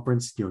within the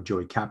conference.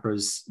 Joey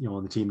Capra's,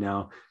 on the team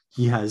now.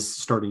 He has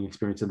starting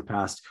experience in the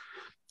past.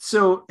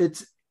 So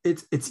it's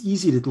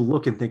easy to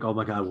look and think, oh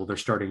my God, well, they're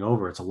starting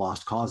over. It's a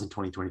lost cause in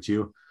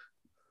 2022.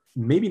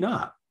 Maybe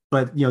not,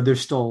 but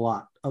there's still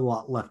a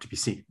lot left to be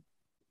seen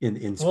in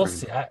spring. We'll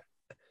see.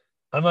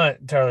 I'm not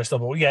entirely still,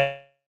 but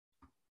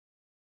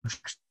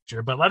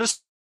but let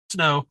us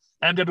know.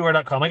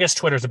 MWR.com. I guess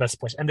Twitter is the best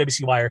place.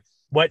 MWC Wire.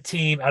 What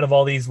team out of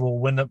all these will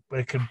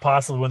could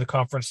possibly win the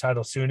conference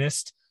title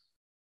soonest?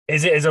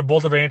 Is there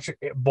both of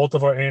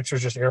our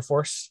answers just Air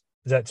Force?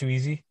 Is that too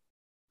easy?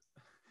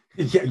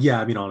 Yeah.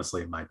 I mean,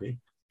 honestly, it might be.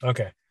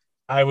 Okay.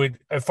 I would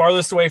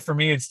farthest away for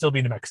me, it'd still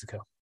be New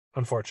Mexico,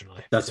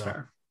 unfortunately. That's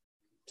fair.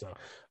 So,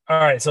 all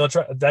right. So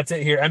that's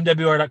it here.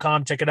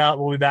 MWR.com. Check it out.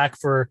 We'll be back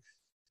for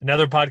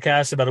another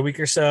podcast about a week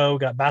or so. We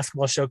got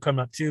basketball show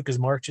coming up too, because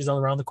March is all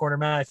around the corner,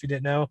 Matt, if you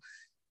didn't know.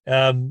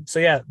 So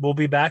yeah, we'll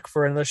be back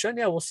for another show. And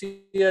yeah, we'll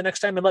see you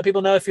next time, and let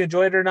people know if you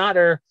enjoyed it or not,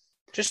 or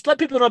just let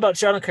people know about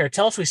share. I don't care.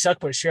 Tell us we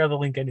suck, but share the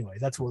link anyway.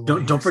 That's what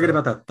we don't forget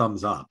about that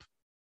thumbs up.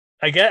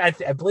 I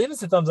believe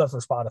it's a thumbs up for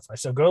Spotify.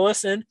 So go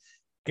listen,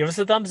 give us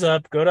a thumbs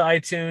up, go to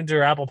iTunes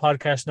or Apple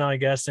Podcasts now, I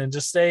guess, and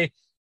just say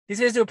these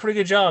guys do a pretty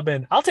good job.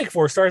 And I'll take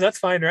 4 stars. That's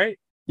fine, right?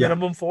 Yeah.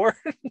 Minimum 4.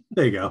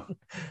 There you go.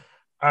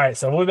 All right.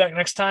 So we'll be back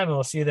next time, and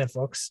we'll see you then,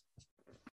 folks.